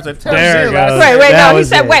Richard Pryor said, "Tell There Bill." it goes. Wait, That no. He was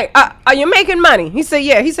said, it. wait, are you making money? He said,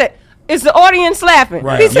 yeah. He said, is the audience laughing?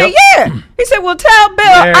 Right. He said, Yep. yeah. He said, well, tell Bill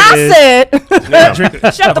There it I is. said,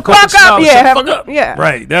 shut the fuck up. Yeah. Yeah.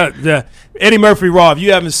 Right. Eddie Murphy Raw. If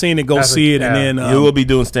you haven't seen it, go That's see it. yeah. And then You will be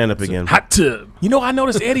doing stand up again. hot tub. You know, I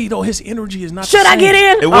noticed Eddie though. His energy is not. Should the I same. get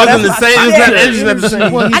in? It wasn't the that's same. my- It's not- yeah. it's not the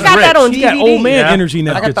same. Well, he's I got that on He got DVD. old man Yeah. energy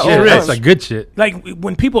now. I got the Shit, old that's one. like good shit. Like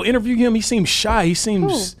when people interview him, he seems shy. He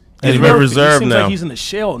seems. He's nervous. reserved He seems now. like he's in a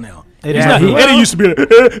shell now. Eddie, He's not, he- Eddie used to be like,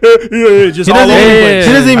 just He all over the doesn't, place.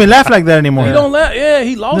 he doesn't even laugh like that anymore. He don't laugh. Yeah,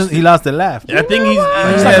 he lost. He it. lost the laugh. I think he's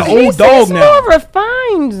like an old He's dog now. more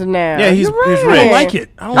refined now. Yeah, he's You're right. rich. I don't like it.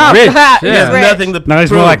 I don't Oh, like it. Rich. God, He he's has rich. nothing to No, he's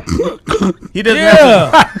prove. more like, He doesn't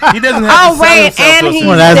Yeah. have to, he doesn't have Oh to sell wait, himself and to he's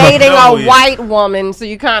Well, that's dating No, a yeah. white woman, so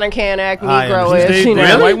you kind of can't act I am. Negro-ish. Dating You know? a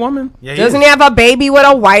Really? white woman. Yeah, Doesn't he have a baby with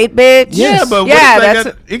a white bitch? Yeah, but yeah, what if that's. they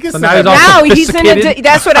got, he can So sell now he's all No, he's in a. sophisticated?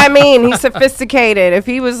 That's what I mean. He's sophisticated. If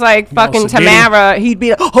he was like fucking so did he? Tamara, he'd be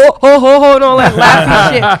like, ho ho ho ho, and all that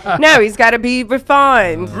laughing shit. No, he's got to be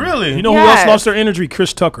refined. Really? You know who else Yes. lost their energy?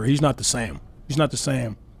 Chris Tucker. He's not the same. He's not the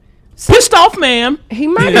same. Pissed off, man. He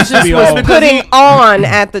might He have used to just be was all- putting on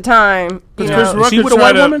at the time. You Chris know. Is he Rucker with a tried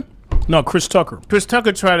white to- woman? No, Chris Tucker. Chris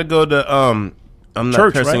Tucker tried to go to I'm not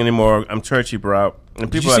Church, cursing right? anymore. I'm churchy, bro. And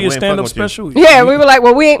Did people you see like, his "We ain't stand-up fucking with special? Yeah, we were like,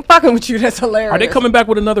 well, we ain't fucking with you. That's hilarious. Are they coming back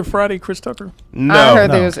with another Friday, Chris Tucker? you." No, I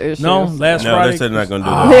heard there's issues. No, last no, Friday. they said they're not gonna do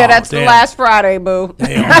Oh, that. Yeah, that's the damn. last Friday, boo.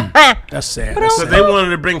 Damn. That's sad. That's So sad. they wanted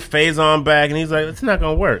to bring Faison back, and he's like, "It's not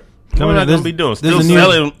gonna work. What on, we're not there's- gonna be doing. there's Still a new-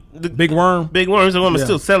 selling the Big Worm. big worms. The woman Yeah.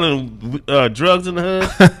 still selling drugs in the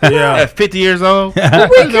hood. Yeah. At 50 years old. They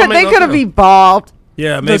could have evolved.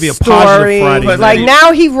 Yeah, The maybe a story. positive Friday. But Like maybe.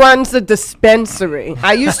 now he runs the dispensary.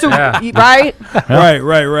 I used to, right?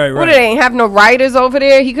 Right. What, it ain't have no writers over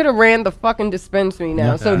there? He could have ran the fucking dispensary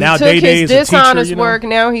now. So he Now took Day-Day his is a teacher, dishonest you know? work.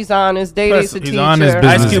 Now he's honest. Day-Day's a He's teacher. honest Ice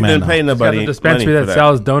business. Cube man, didn't pay Got nobody a dispensary money for that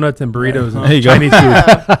sells donuts and burritos and There you go. Chinese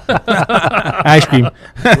food. Ice cream.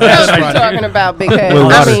 What else are you talking about, Big Head? With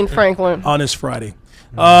I water. mean, Franklin. On this Friday.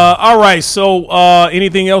 All right. So,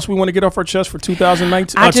 anything else we want to get off our chest for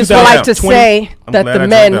 2019? I just would like to 2020? say I'm that glad the I took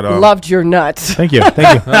men that off. loved your nuts. Thank you.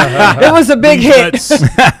 Thank you. It was a big These hit. nuts.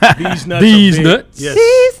 These nuts. These are big. nuts? Yes.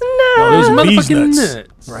 These Those nuts. These Motherfucking nuts.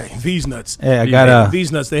 nuts. Right. These nuts. Hey, I got a.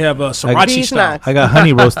 These nuts. They have sriracha These style. nuts. I got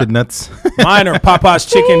honey roasted nuts. Mine are Popeye's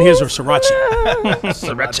chicken. His are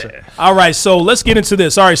sriracha. All right, so let's get into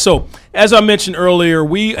this. All right, so as I mentioned earlier,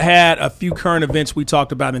 we had a few current events we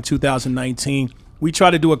talked about in 2019. We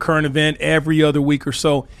try to do a current event every other week or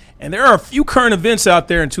so, and there are a few current events out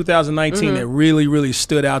there in 2019 that really, really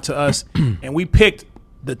stood out to us, and we picked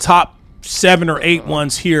the top 7 or 8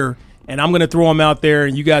 ones here, and I'm going to throw them out there,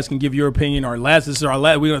 and you guys can give your opinion. This is our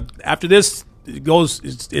last. After this, it goes.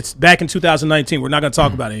 It's back in 2019. We're not going to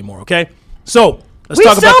talk about it anymore. Okay, so. Let's We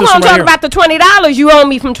talk still about this gonna one right talk here. about the $20 you owe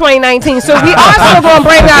me from 2019. So we also gonna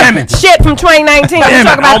bring up shit from 2019. We'll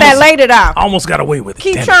talk about that later, though. Almost got away with it.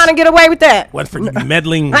 Keep Damn trying to it. get away with that. What for you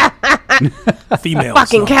meddling females?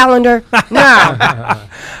 Fucking No. calendar. No.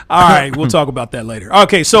 All right, we'll talk about that later.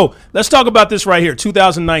 Okay, so let's talk about this right here.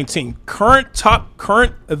 2019 top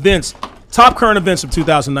current events of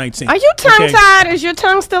 2019. Are you tongue tied? Is your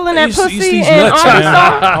tongue still in that These pussy nuts, in man.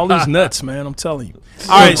 Arkansas? All these nuts, man. I'm telling you.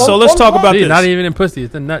 All right, so let's talk about Dude, this. not even in pussy.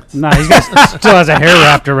 It's in nuts. nah, he still has a hair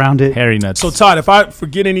wrapped around it. Hairy nuts. So Todd, if I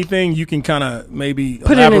forget anything, you can kind of maybe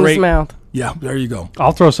Put it in elaborate. his mouth. Yeah, there you go.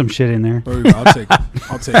 I'll throw some shit in there. There you go. I'll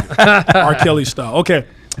take it. R. Kelly style. Okay.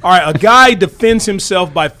 All right. A guy defends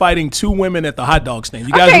himself by fighting 2 women at the hot dog stand.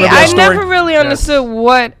 You guys Okay, remember that I story? never really understood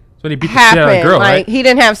what That's when he beat the shit out of happened. a girl, Like right? he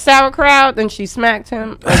didn't have sauerkraut, then she smacked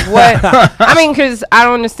him. Like what? I mean, because I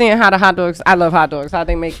don't understand how the hot dogs. I love hot dogs. How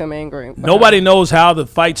they make them angry. But, Nobody knows how the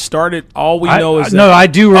fight started. All we know is that. no, I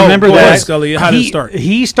do remember go that. ahead, Scully. How did it start?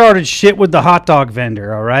 He started shit with the hot dog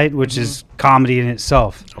vendor, all right, which is comedy in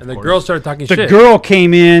itself. And the girl started talking The shit. girl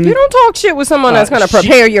came in. You don't talk shit with someone that's going to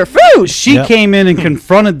prepare your food. She came in and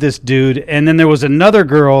confronted this dude, and then there was another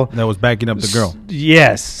girl that was backing up the girl.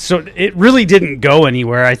 Yes, so it really didn't go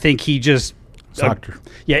anywhere. I think he just Socked her.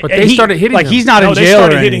 Yeah, But they started hitting like him. he's not in they jail.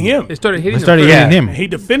 started or hitting anything. him. They started hitting They started him. hitting him. He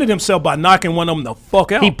defended himself by knocking one of them the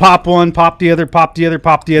fuck out. He popped one, popped the other, popped the other,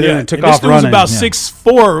 popped the other, and took this off dude running. was about Yeah.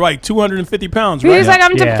 6'4", like 250 pounds, He right? was like,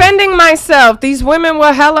 I'm Yeah. defending myself. These women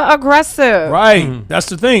were hella aggressive. Right. That's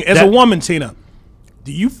the thing. As a woman, Tina,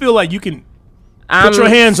 do you feel like you can I'm your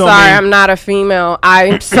hands on sorry, me. I'm not a female.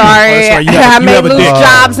 I'm That's sorry. right, you have I a- you may have a lose dick.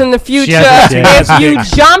 jobs in the future. has a dick. If you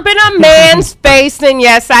jump in a man's face, then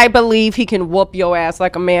yes, I believe he can whoop your ass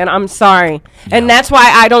like a man. I'm sorry. And that's why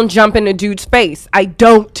I don't jump in a dude's face. I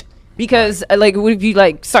don't. Because, like, what if you,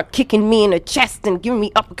 like, start kicking me in the chest and giving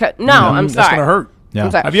me uppercut? No, I'm sorry. That's going to hurt. Yeah.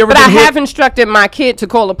 I'm sorry. Have you ever but I been hit? have instructed my kid to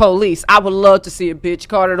call the police. I would love to see a bitch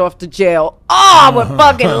carted off to jail. Oh, I would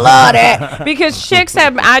fucking love that. Because chicks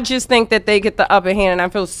I just think that they get the upper hand, and I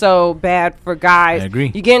feel so bad for guys. I agree.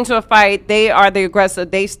 You get into a fight, they are the aggressor,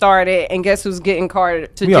 they started, and guess who's getting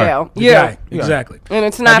carted to We are. jail? The You. guy. Exactly. And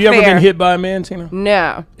it's not Have you fair. ever been hit by a man, Tina?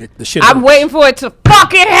 No. The shit I'm hurts. waiting for it to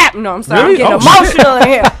fucking happen. No, I'm sorry. Really? I'm Oh, getting shit. emotional in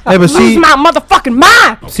here. Hey, but Lose see- my motherfucking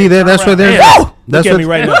mind. See, that's where there's Look that's at what me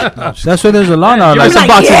right now. that's where there's a law now. You're Like, some Like,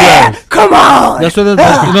 boxing yeah, gloves. come on. that's where there's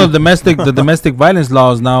the domestic violence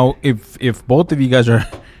laws now. If both of you guys are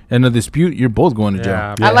in a dispute, you're both going to jail.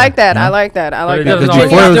 Yeah. I like that. I like that. I like it that. doesn't always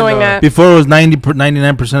Virginia's work, doing though. that. Before it was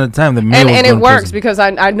 99% of the time the male was And going it to works prison. because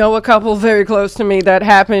I know a couple very close to me that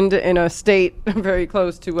happened in a state very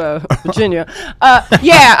close to Virginia.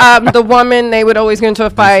 The woman, they would always get into a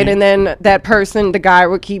fight, and then that person, the guy,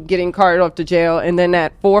 would keep getting carted off to jail, and then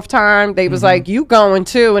that fourth time they was like, "You going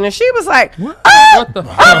too?" And then she was like, "Oh, What the oh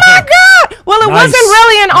my god!" Well, it Nice. wasn't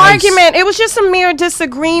really an Nice. argument; it was just a mere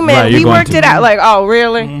disagreement. Right, you're We going worked to. it out. Like, oh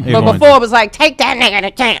really? You're But going before to. it was like, "Take that nigga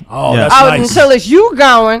to camp." Oh, Yeah. that's Oh, nice. until it's you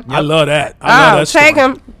going. I love that. I love Oh, that story. take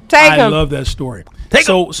him. Take I him. love that story.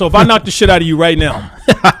 So if I knock the shit out of you right now,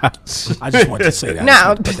 I just want to say that.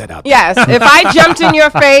 Now, Put that out there. yes, if I jumped in your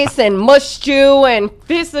face and mushed you and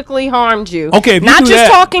physically harmed you, Okay, if you not do just that-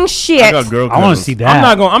 talking shit. I got girl I want to cousins. see that. I'm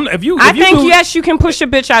not going. If you think do, yes, you can push a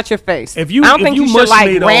bitch out your face. If you- I don't if think you you should mush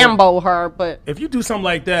me, like though- Rambo her, but if you do something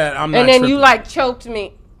like that, I'm not. and then tripping. you like choked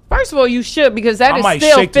me. First of all, you should because that I is might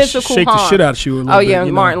still shake the physical shake the harm. shit out of you a little Oh bit, yeah, you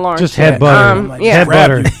know. Martin Lawrence. Just shit. headbutt her. Yeah. Grab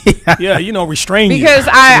Headbutt you. Yeah, restrain you. Because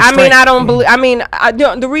I mean, Restrain. I don't believe. I mean,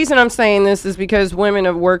 the reason I'm saying this is because women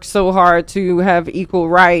have worked so hard to have equal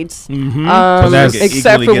rights, Mm-hmm. that's-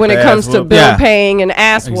 except Equally for get when the it ass comes to whooped. bill Yeah. paying and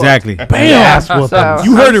ass whoop. Exactly. Bam. So,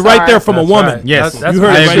 You heard I'm it right there sorry. from a That's woman. right. Yes. That's You heard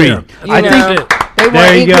I it right agree. there. You I know, think- they There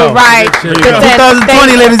want you equal go. rights. There you but go. then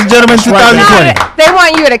 2020, ladies and gentlemen, 2020. They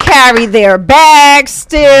want you to carry their bag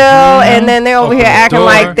still, and then they're over here acting door.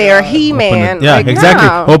 like they're He-Man. Yeah, Like, exactly.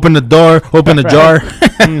 no. Open the door, open the jar.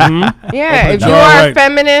 Yeah, if the you door, are a right.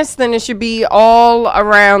 feminist, then it should be all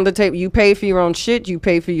around the table. You pay for your own shit. You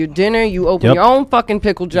pay for your dinner. You open Yep. your own fucking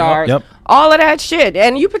pickle jars. Yep. All of that shit,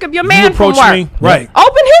 and you pick up your You man from approach work. me, right?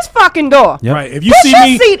 Open his fucking door. Yep. Right. If you Push see your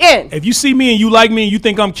me, seat in. if you see me and you like me and you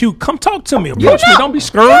think I'm cute, come talk to me. Approach me. know. Don't be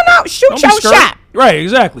scared. No, shoot Don't be your scared. shot. Right.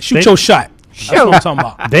 Exactly. Shoot They- your shot. That's what I'm talking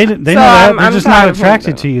about. They So know that. I'm- They're I'm just tired not of attracted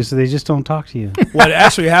women. to you, so they just don't talk to you. Well, it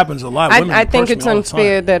actually happens a lot. Women I think approach it's me all the time.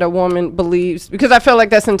 unfair that a woman believes, because I feel like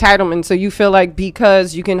that's entitlement. So you feel like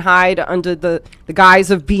because you can hide under the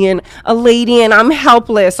guise of being a lady and I'm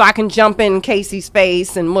helpless, so I can jump in Casey's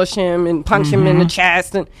face and mush him and punch him in the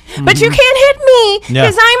chest. But you can't hit me Yeah.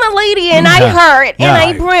 because I'm a lady and I Yeah. hurt Yeah. and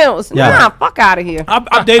I bruise. Yeah. Nah, fuck out of here.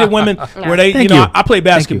 I've dated women where they, Thank you know, you. I play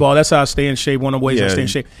basketball. That's how I stay in shape. One of the ways I Yeah. stay in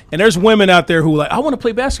shape. And there's women out there who like, I want to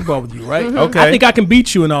play basketball with you, right? Okay. I think I can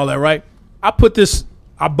beat you and all that, right?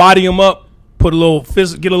 I body them up, get a little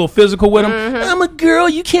physical with them. I'm a girl.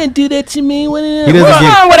 You can't do that to me. He What doesn't Come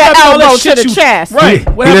get. on with an happened to all that elbow shit to the you- chest. Right. What He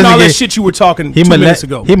happened to all doesn't that get- shit you were talking He 2 minutes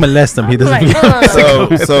ago? He molest them. He doesn't Like,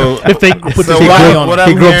 get. So If they, So He what, grew- what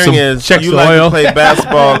he I'm grew up hearing some is checks you for like oil. to play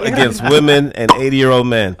basketball against women and 80-year-old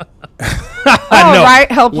men. All know.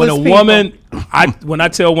 right, helpless When a people. woman, when I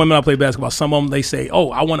tell women I play basketball, some of them they say, "Oh,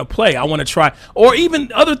 I want to play, I want to try," or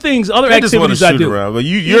even other things, other They just want to activities I shoot do. around, but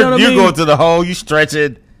You you're know what I mean? going to the hole, you stretch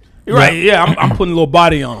it. Right? Yeah, I'm putting a little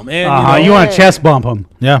body on them, and you want to chest bump them.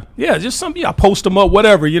 Yeah. yeah, just something. I post them up,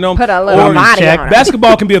 whatever, you know. Put a little Or body check. on it.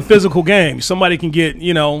 basketball can be a physical game. Somebody can get,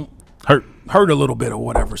 Hurt. hurt a little bit or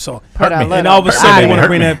whatever. So Put a and little all of a sudden they body want on to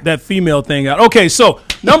bring that female thing out. Okay, so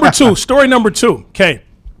story number two. Okay,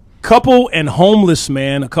 a couple and a homeless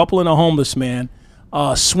man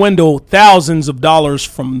swindle thousands of dollars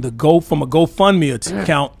from a GoFundMe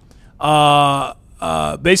account.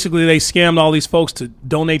 basically they scammed all these folks to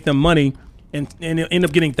donate them money. And end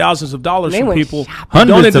up getting thousands of dollars They from went people. shopping.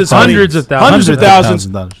 Donated this money- Hundreds of hundreds of thousands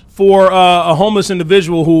dollars. for a homeless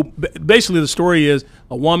individual who basically the story is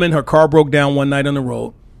a woman, her car broke down one night on the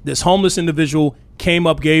road. This homeless individual came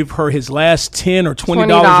up, gave her his last $10 or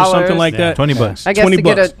 $20 or something like that. $20. I guess 20 to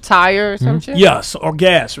get bucks. a tire or some shit. Yes, or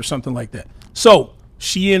gas or something like that. So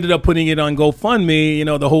she ended up putting it on GoFundMe, you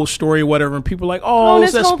know, the whole story or whatever. And people were like, oh,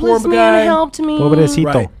 This that's poor hopeless man guy. helped me.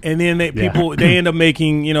 Pobrecito. Right. And then they end up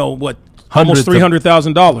making, you know, what, Hundreds almost of-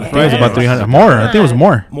 $300,000, I think it was right? about 300. More. I think it was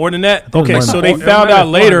more. More than that? it was Okay, more so than they that. found out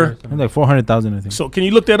later. It was like 400,000. I think. So can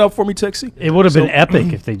you look that up for me, Texie? It would have been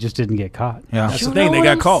epic if they just didn't get caught. Yeah. That's the thing. They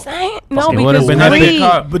got caught. No, It would've because been greed.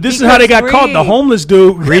 epic. But this is how they got caught. The homeless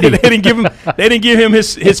dude, they didn't give him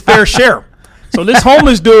his fair share. So this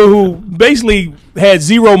homeless dude who basically had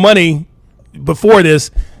zero money before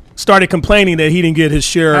this started complaining that he didn't get his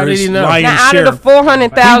share. How did he his know? lion's Now, out share. of the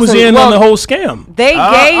 400,000, He was in on the whole scam. They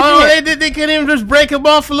gave him. They couldn't even just break him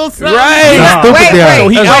off a little something. Right. Stupid Wait, they are. wait, So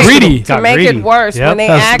he wait. asked greedy. To Got make greedy. it worse, Yep. when they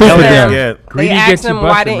That's asked stupid they them, are. Yeah. Greedy they gets asked you him, why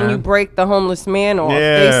busted, didn't you man. break the homeless man off?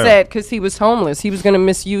 Yeah. They said because he was homeless. He was going to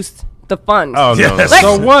misuse the funds. Oh, no. Yes. Like-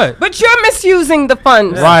 So what? But you're misusing the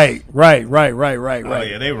funds. Right. Oh,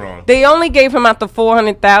 yeah, they wrong. They only gave him out the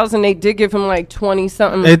 400,000. They did give him like 20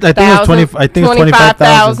 something. I think it's 20 I think it's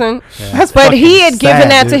 25,000. But he had given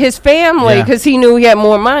that to his family Yeah. because he knew he had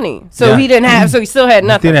more money. So Yeah. he didn't have. So he still had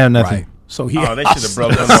nothing. Didn't have nothing. Right. So he. Oh, they should have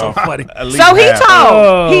broken him That's so off. funny. At least So he half.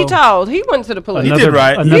 told. He told. He went to the police. He did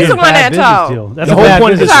right. another He's the one bad that business told. deal. That's The a whole bad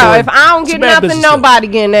point of business this So deal. if I don't It's a get bad nothing, business deal. nobody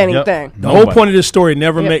getting anything. The whole point of this story: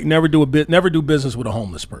 never do business with a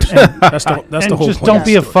homeless person. That's the And whole just point. don't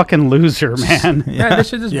be a fucking loser, man. Yeah, they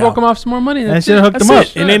should just Yeah. broke him off some more money. They That's should have it. hooked That's him up.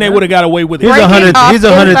 it. And then they would have got away with it. Here's Break it 100. off Here's in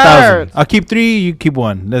 100,000. thirds. I'll keep 3. You keep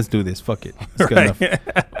 1. Let's do this. Fuck it. It's good Right. enough.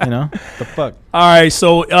 You know the fuck. All right,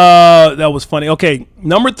 so that was funny. Okay,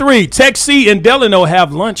 number 3, Tech C and Delano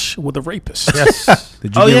have lunch with a rapist. Yes.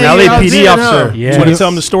 Did you Oh, get yeah, LAPD I did, officer. huh? Yeah. You want to tell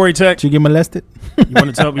them the story, Tech? Did you get molested? You want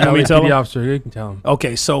to tell me? LAPD Tell them? officer. You can tell him.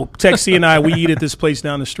 Okay, so Tech C and I, we eat at this place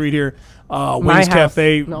down the street here, Wings house.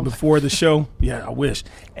 Cafe, No. before the show. Yeah, I wish.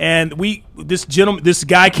 And this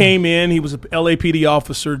guy came in. He was a LAPD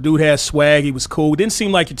officer. Dude had swag. He was cool. Didn't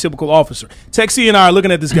seem like your typical officer. Tech C and I are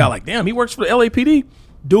looking at this guy like, damn, he works for the LAPD.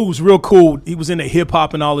 Dude was real cool. He was into hip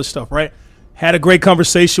hop and all this stuff, right? Had a great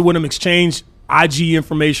conversation with him, exchanged IG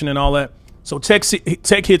information and all that. So Tech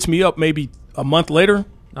hits me up maybe a month later.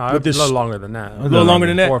 No, with a little longer than that. A little longer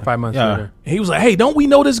than that. 4 or 5 months Yeah. later. He was like, hey, don't we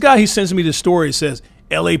know this guy? He sends me this story. It says,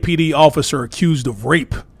 LAPD officer accused of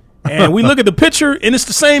rape. And we look at the picture, and it's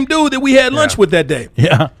the same dude that we had lunch with that day.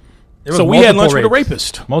 Yeah. It So was we had multiple lunch with a rapes.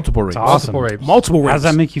 rapist. Multiple rapes. Awesome. Multiple rapes. Multiple How rapes. does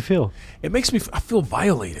that make you feel? It makes me, I feel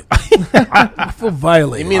violated. I feel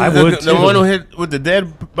violated. You mean I the, would the too. one who hit with the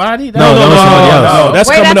dead body? No, that was somebody else. No, that's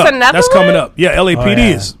Wait, coming that's up. another That's coming one? up. Yeah, LAPD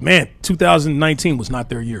yeah. is, man, 2019 was not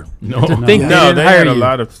their year. No. Think No, they they didn't hire had a you.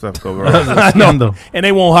 lot of stuff go wrong. I know. Scandal. And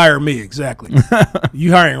they won't hire me, exactly.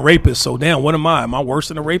 You hiring rapists, so damn, what am I? Am I worse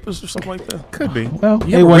than a rapist or something like that? Could be. Well,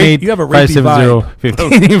 You have a rape- you have a rapey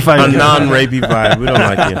 570 A non-rapey vibe. We don't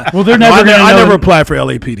like you. Well, they're No, never I, going to I know. never applied for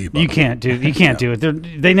LAPD. You can't do. You can't do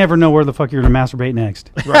it. They never know where the fuck you're going to masturbate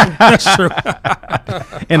next. Right. That's true.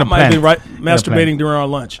 In a Might be plant. right a masturbating during our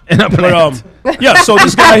lunch. In a But yeah, so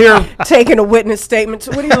this guy here, Taking a witness statement.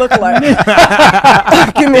 What do you look like?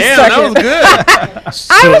 Give me a Damn, second. that was good.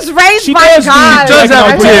 I was raised she by does do- God. does have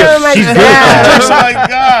I a tell dick. him like She's that. Oh my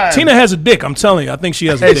god. Tina has a dick. I'm telling you, I think she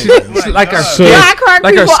has a dick. Like our So- Yeah, I crack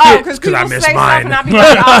Like our people skit, up because 'cause I people miss say mine. stuff and I be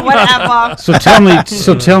like, oh, whatever.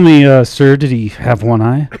 So tell me, sir, did he have one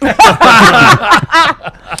eye?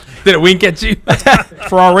 Did it wink at you?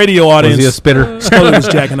 For our radio Was audience, he a spitter? Scully was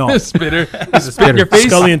jacking off. Spitter. Spit in your face.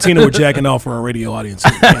 Scully and Tina were jacking off for our radio audience.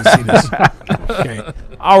 You can't see this. Okay.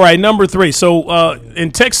 All right, number 3. So,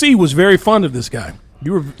 and Tech C was very fond of this guy.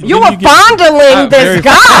 You were Fondling this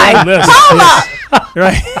guy. Hold up.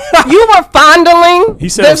 Right. You were fondling He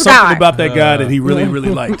said this something guy. about that guy that he really, really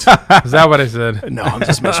liked. Is that what I said? No, I'm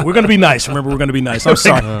just messing. We're going to be nice. Remember, we're going to be nice. I'm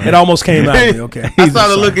sorry. It almost came out of me. Okay. I saw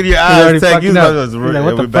the look in your already eyes. Tech, you fucking up. was He's like,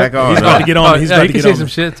 what the we're back fuck? on. He's about to get on. He's yeah, about you to can get say on. some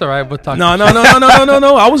shit. It's all right. We'll talk. No.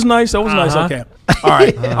 I was nice. Okay. All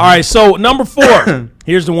right. All right. So number 4.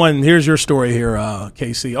 Here's the one. Here's your story here,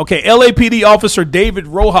 KC. Okay. LAPD officer David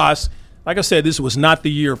Rojas. Like I said, this was not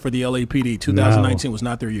the year for the LAPD. 2019 was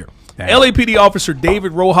not their year. LAPD officer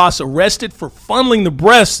David Rojas arrested for funneling the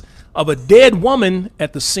breasts of a dead woman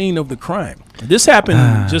at the scene of the crime. This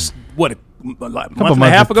happened just, what, a month and a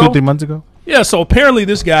half ago? 2-3 months ago. Yeah, so apparently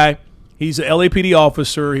this guy, He's an LAPD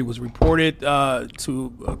officer. He was reported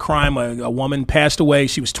to a crime. A woman passed away.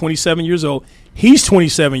 She was 27 years old. He's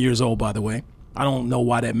 27 years old, by the way. I don't know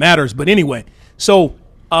why that matters, but anyway. So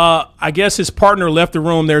I guess his partner left the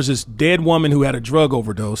room. There's this dead woman who had a drug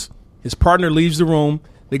overdose. His partner leaves the room.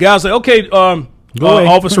 The guy's like, okay,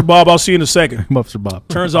 Officer Bob, I'll see you in a second. Officer Bob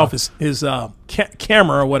Turns off his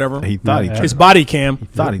camera or whatever. He thought he his body cam,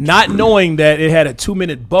 not knowing that it had a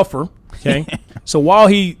 2-minute buffer. Okay, so while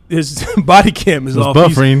his body cam is off,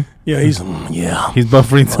 buffering. He's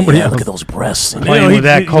buffering somebody else. Look at those breasts. And, Playing with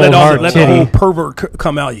that cold hard let titty. the whole pervert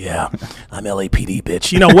come out. Yeah, I'm LAPD,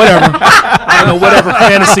 bitch. Whatever. I don't know, whatever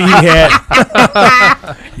fantasy he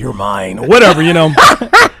had. You're mine, or whatever.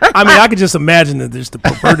 I mean, I could just imagine that there's the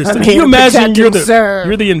perverted. Can you imagine you're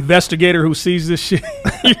the investigator who sees this shit?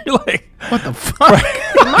 You're like, What the fuck?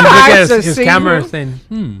 His camera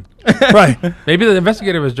saying, right. Maybe the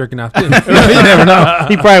investigator was jerking off too. You never know.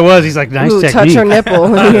 He probably was. He's like, nice technique. touch her nipple.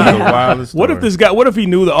 What if this guy? What if he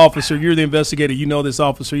knew the officer? You're the investigator. You know this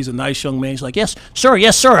officer. He's a nice young man. He's like, yes,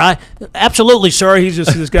 sir. Absolutely, sir. He's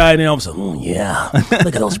just this guy, and then all of a sudden, yeah,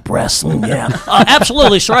 look at those breasts. Yeah,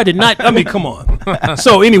 absolutely, sir. I did not. I mean, come on.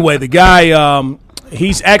 So anyway, the guy,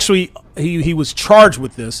 he's actually he was charged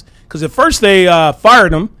with this because at first they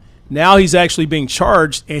fired him. Now he's actually being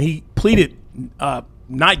charged, and he pleaded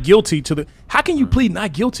not guilty to the. How can you plead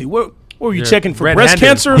not guilty? What were you checking for breast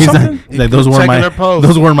cancer or something? Like, those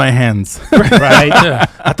were my hands. Right. Yeah.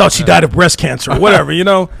 I thought she died of breast cancer or whatever,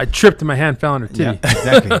 I tripped and my hand fell on her titty. Yeah,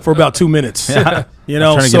 exactly. for about 2 minutes.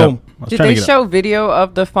 Yeah. So did they show video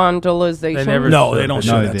of the fondulization? No, they don't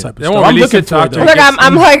show that type of they stuff. won't I'm release looking it for it. till though.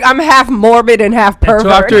 Look, I'm half morbid and half pervert.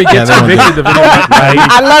 Until after he gets convicted, the video.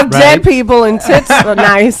 I love dead people and tits are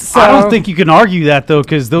nice. So. I don't think you can argue that though,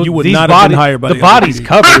 because You would these not have been hired by the the body's LAPD.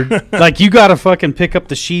 covered. Like you got to fucking pick up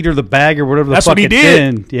the sheet or the bag or whatever the That's fuck what he it's did.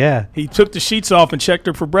 in. Yeah, He took the sheets off and checked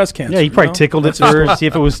her for breast cancer. yeah. He probably tickled it That's his- first, see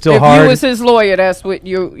if it was still if hard. you was his lawyer, that's what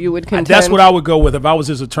you would contend. That's what I would go with if I was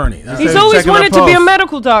his attorney. He's always checking wanted her to be a pulse.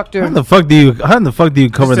 medical doctor. How the fuck do you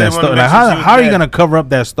cover They that wanna story? make Like, sure she was how are you dead. gonna cover up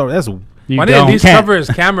that story? That's You Why didn't at don't. least Can't. cover his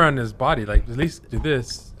camera on his body? Like, at least do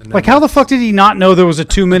this. And Like, then how the fuck did he not know there was a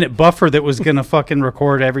 2-minute buffer that was gonna fucking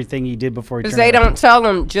record everything he did before he? Because turned they it don't tell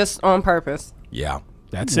them just on purpose. Yeah,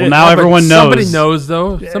 that's Well, it. now everyone knows. Somebody knows,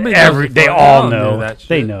 though. Somebody knows They before. all don't do know. that shit.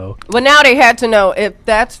 They know. Well, now they had to know if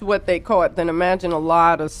that's what they caught. Then imagine a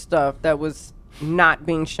lot of stuff that was not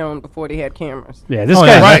being shown before they had cameras. Yeah, this Oh, guy.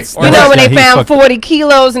 yeah, That's- right. You know when Yeah, they he found fucked- 40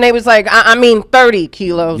 kilos and they was like, I mean 30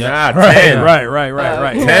 kilos. Yeah, Right, 10. right.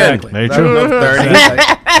 10. Exactly. Very Not true. enough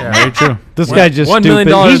 30. Very true. This guy just $1 million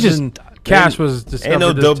stupid. He's just in cash was discovered. Ain't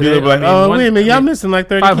no this dope today. dealer like, I mean, oh, one- wait a minute, y'all missing like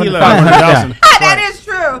 30 500, kilos. 500,000. That is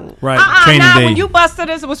true. Right. Training Nah, day. when you busted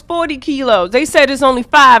us, it was 40 kilos. They said it's only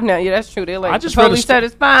 5 now. Yeah, that's true. They're like, I just the read a police sto- said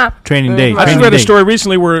it's 5. Training day. I just Training read a day. story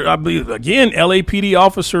recently where I believe again LAPD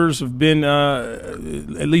officers have been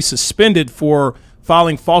at least suspended for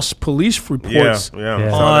filing false police reports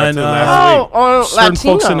Yeah. on On certain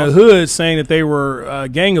folks in the Latinos. hood saying that they were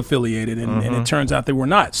gang affiliated, and it turns out they were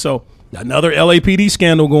not. So another LAPD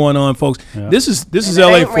scandal going on, folks. This is And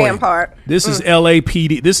LA it ain't for you. Rampart. This is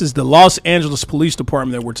LAPD. This is the Los Angeles Police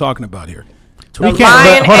Department that we're talking about here. The We can't-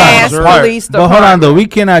 lion hold on, ass Reserve. police But hold on though, department. we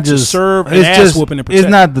cannot just serve an it's ass just whooping and it's protect.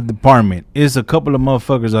 not the department. It's a couple of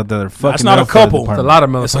motherfuckers out there that are fucking. That's not a up for the couple. It's It's a department. lot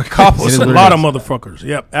of It's a motherfuckers. couple. It It's is a what it lot of is. motherfuckers.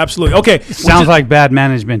 Yep, absolutely. Okay, sounds like bad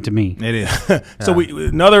management to me. It is. So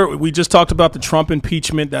we just talked about the Trump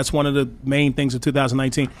impeachment. That's one of the main things of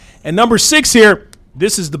 2019. And number 6 here,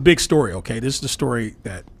 this is the big story, okay? This is the story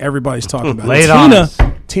that everybody's talking about. Lay it on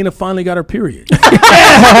Tina finally got her period.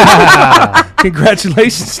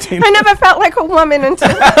 Congratulations, Tina. I never felt like a woman until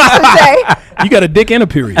today. You got a dick and a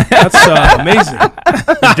period. That's amazing.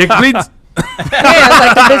 Dick bleeds. Yeah, it's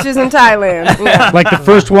like the bitches in Thailand. Yeah. Like the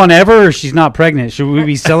first one ever, or she's not pregnant. Should we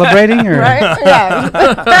be celebrating? Or? Right?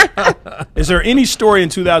 Yeah. Is there any story in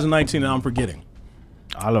 2019 that I'm forgetting?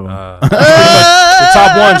 All of them. The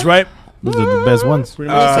top ones, right? Those are the best ones. Let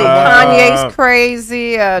me see. Kanye's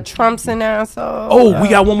crazy. Trump's an asshole. Oh, we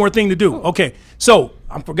got one more thing to do. Okay, so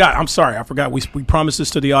I'm sorry. I forgot. We promised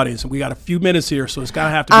this to the audience, and we got a few minutes here, so it's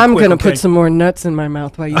gonna have to be I'm quick, gonna okay? put some more nuts in my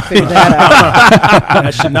mouth while you figure that out.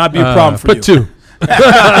 That should not be a problem for you. Put 2. All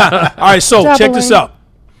right, so check this Doubling. out.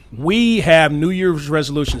 We have New Year's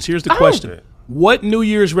resolutions. Here's the question. What New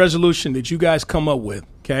Year's resolution did you guys come up with?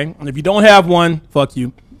 Okay, and if you don't have one, fuck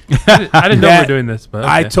you. I didn't know we That- were doing this, but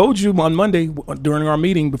I okay. told you on Monday during our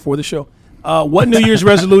meeting before the show What New Year's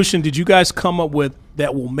resolution did you guys come up with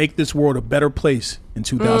that will make this world a better place in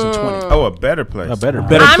 2020? Oh, a better place. Better I'm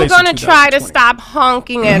place in going to try to 2020. stop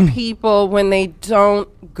honking at people when they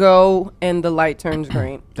don't go and the light turns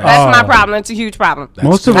green. That's my problem. It's a huge problem.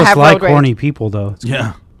 Most of I us have like road rage. horny people, though.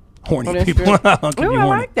 Yeah. Horny that's people. true. Honking Ooh, you I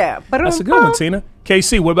horny. like that. But That's a good one, Tina.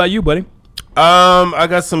 KC, what about you, buddy? I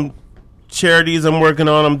got some charities I'm working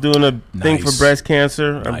on. I'm doing a thing for Nice. breast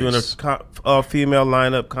cancer. I'm doing Nice. a female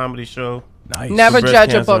lineup comedy show. Nice. Never breast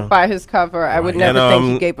judge cancer. a book by his cover. I would And, never think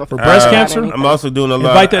he gave a for fuck breast about cancer? anything. I'm also doing a lot.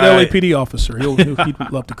 Invite that LAPD officer.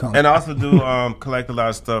 He'd love to come. And I also do collect a lot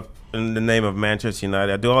of stuff in the name of Manchester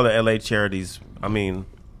United. I do all the LA charities. I mean,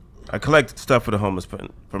 I collect stuff for the homeless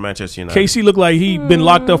for Manchester United. KC looked like he'd been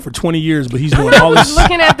locked up for 20 years, but he's doing all this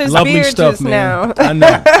looking at this lovely beard stuff, just man. now. I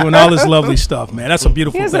know, doing all this lovely stuff, man. That's a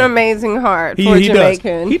beautiful He has thing. an amazing heart for a He does.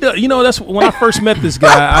 Jamaican. He does. You know, that's when I first met this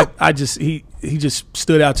guy. He just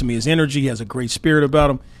stood out to me. His energy, he has a great spirit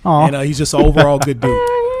about him, Aw. and he's just an overall good dude.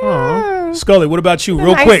 Scully, what about you? The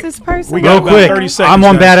Real quick. nicest person. We Real got about quick, 30 seconds. I'm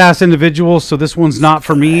one guys. badass individual, so this one's not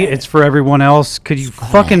for me. It's for everyone else. Could you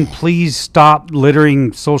fucking please stop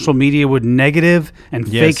littering social media with negative and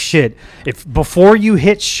fake shit? If before you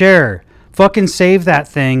hit share, fucking save that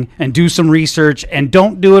thing and do some research, and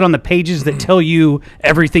don't do it on the pages that tell you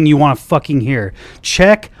everything you want to fucking hear.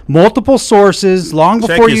 Check multiple sources long Check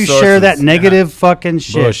before your you sources. share that negative fucking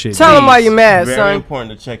shit. Bullshit. Tell him why you're mad, Very son.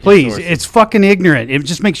 important to check your Please, sources. it's fucking ignorant. It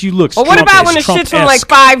just makes you look Well, what about when the Trump-esque. shit's from like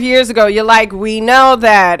 5 years ago? You're like, we know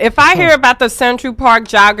that. If I hear about the Central Park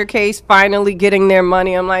jogger case finally getting their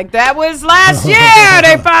money, I'm like, that was last year.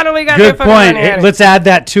 They finally got Good their fucking point. money. out of it. Let's add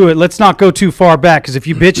that to it. Let's not go too far back, because if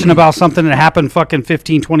you're bitching about something that happened fucking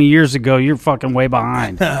 15, 20 years ago, you're fucking way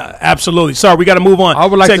behind. Absolutely. Sorry, we got to move on. I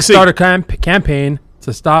would like to Sexy. start a campaign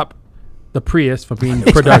to stop the Prius from being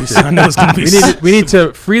productive. I know it's gonna be We need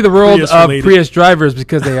to free the world Prius of related. Prius drivers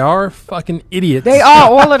because they are fucking idiots. They are,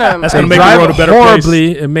 all of them. That's They gonna make the drive world a better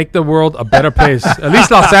horribly and make the world a better place. At least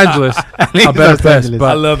Los Angeles, a better Los place. Angeles. But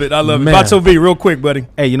I love it. I love Man. it. Vato V, real quick, buddy.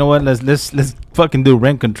 Hey, you know what? Let's fucking do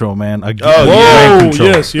rent control, man. Oh, Whoa, Rent control.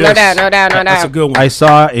 yes, yes. No doubt, no doubt, no That's a doubt. good one. I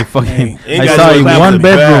saw a fucking. Hey, I you saw guys a clap one with me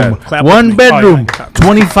bedroom. bad. Clap with One me. bedroom. Oh, yeah.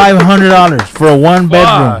 $2,500 for a one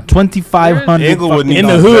bedroom. Fuck. $2,500. Inglewood fucking in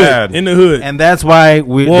the Not hood. bad. In the hood. And that's why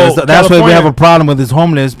we. Well, that's why we California- have a problem with this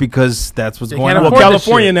homeless, because that's what's They going can't on. Well, afford this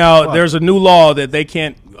California shit. now, Fuck. there's a new law that they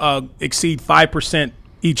can't exceed 5%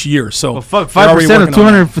 each year. So Well, fuck, they're already 5% of working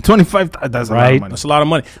on that. 225. That's a lot Right. of money. That's a lot of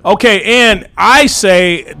money. Okay, and I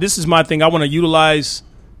say this is my thing. I want to utilize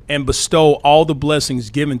and bestow all the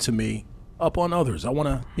blessings given to me up on others. I want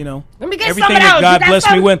to, Let me get everything some of that those. God You got blessed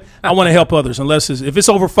me some? with, I want to help others. Unless if it's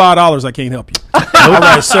over $5, I can't help you. All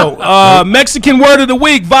right, so Mexican word of the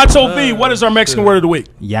week, Vato V. What is our Mexican word of the week?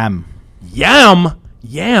 Yam. Yam.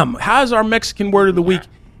 Yam. How is our Mexican word of the week?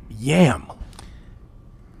 Yam.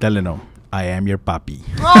 Teleno, I am your papi.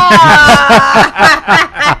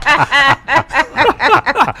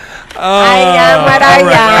 I am what I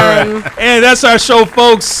am. And that's our show,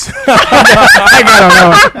 folks.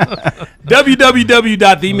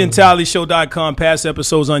 www.thementalityshow.com. Past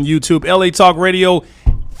episodes on YouTube, LA Talk Radio,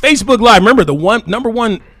 Facebook Live. Remember, the number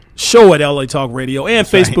one show at LA Talk Radio and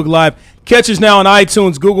Facebook Live. Catch us now on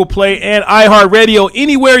iTunes, Google Play, and iHeartRadio.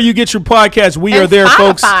 Anywhere you get your podcast, we are there,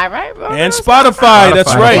 folks. Right? And Spotify,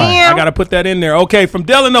 that's right. Damn. I got to put that in there. Okay, from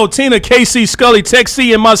Delano, Tina, KC, Scully, Tech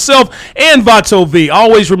C, and myself, and Vato V.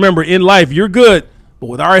 Always remember, in life, you're good, but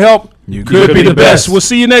with our help, you could be the best. We'll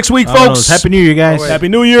see you next week, folks. Happy New Year, guys. Happy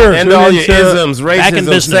New Year. And all your into isms, Back in racism,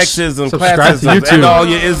 business. sexism, Subscribe to classism, YouTube. and all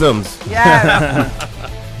your isms. Yeah.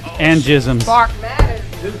 And jisms. Bark matters.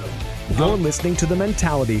 You're listening to The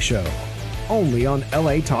Mentality Show, only on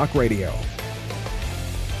LA Talk Radio.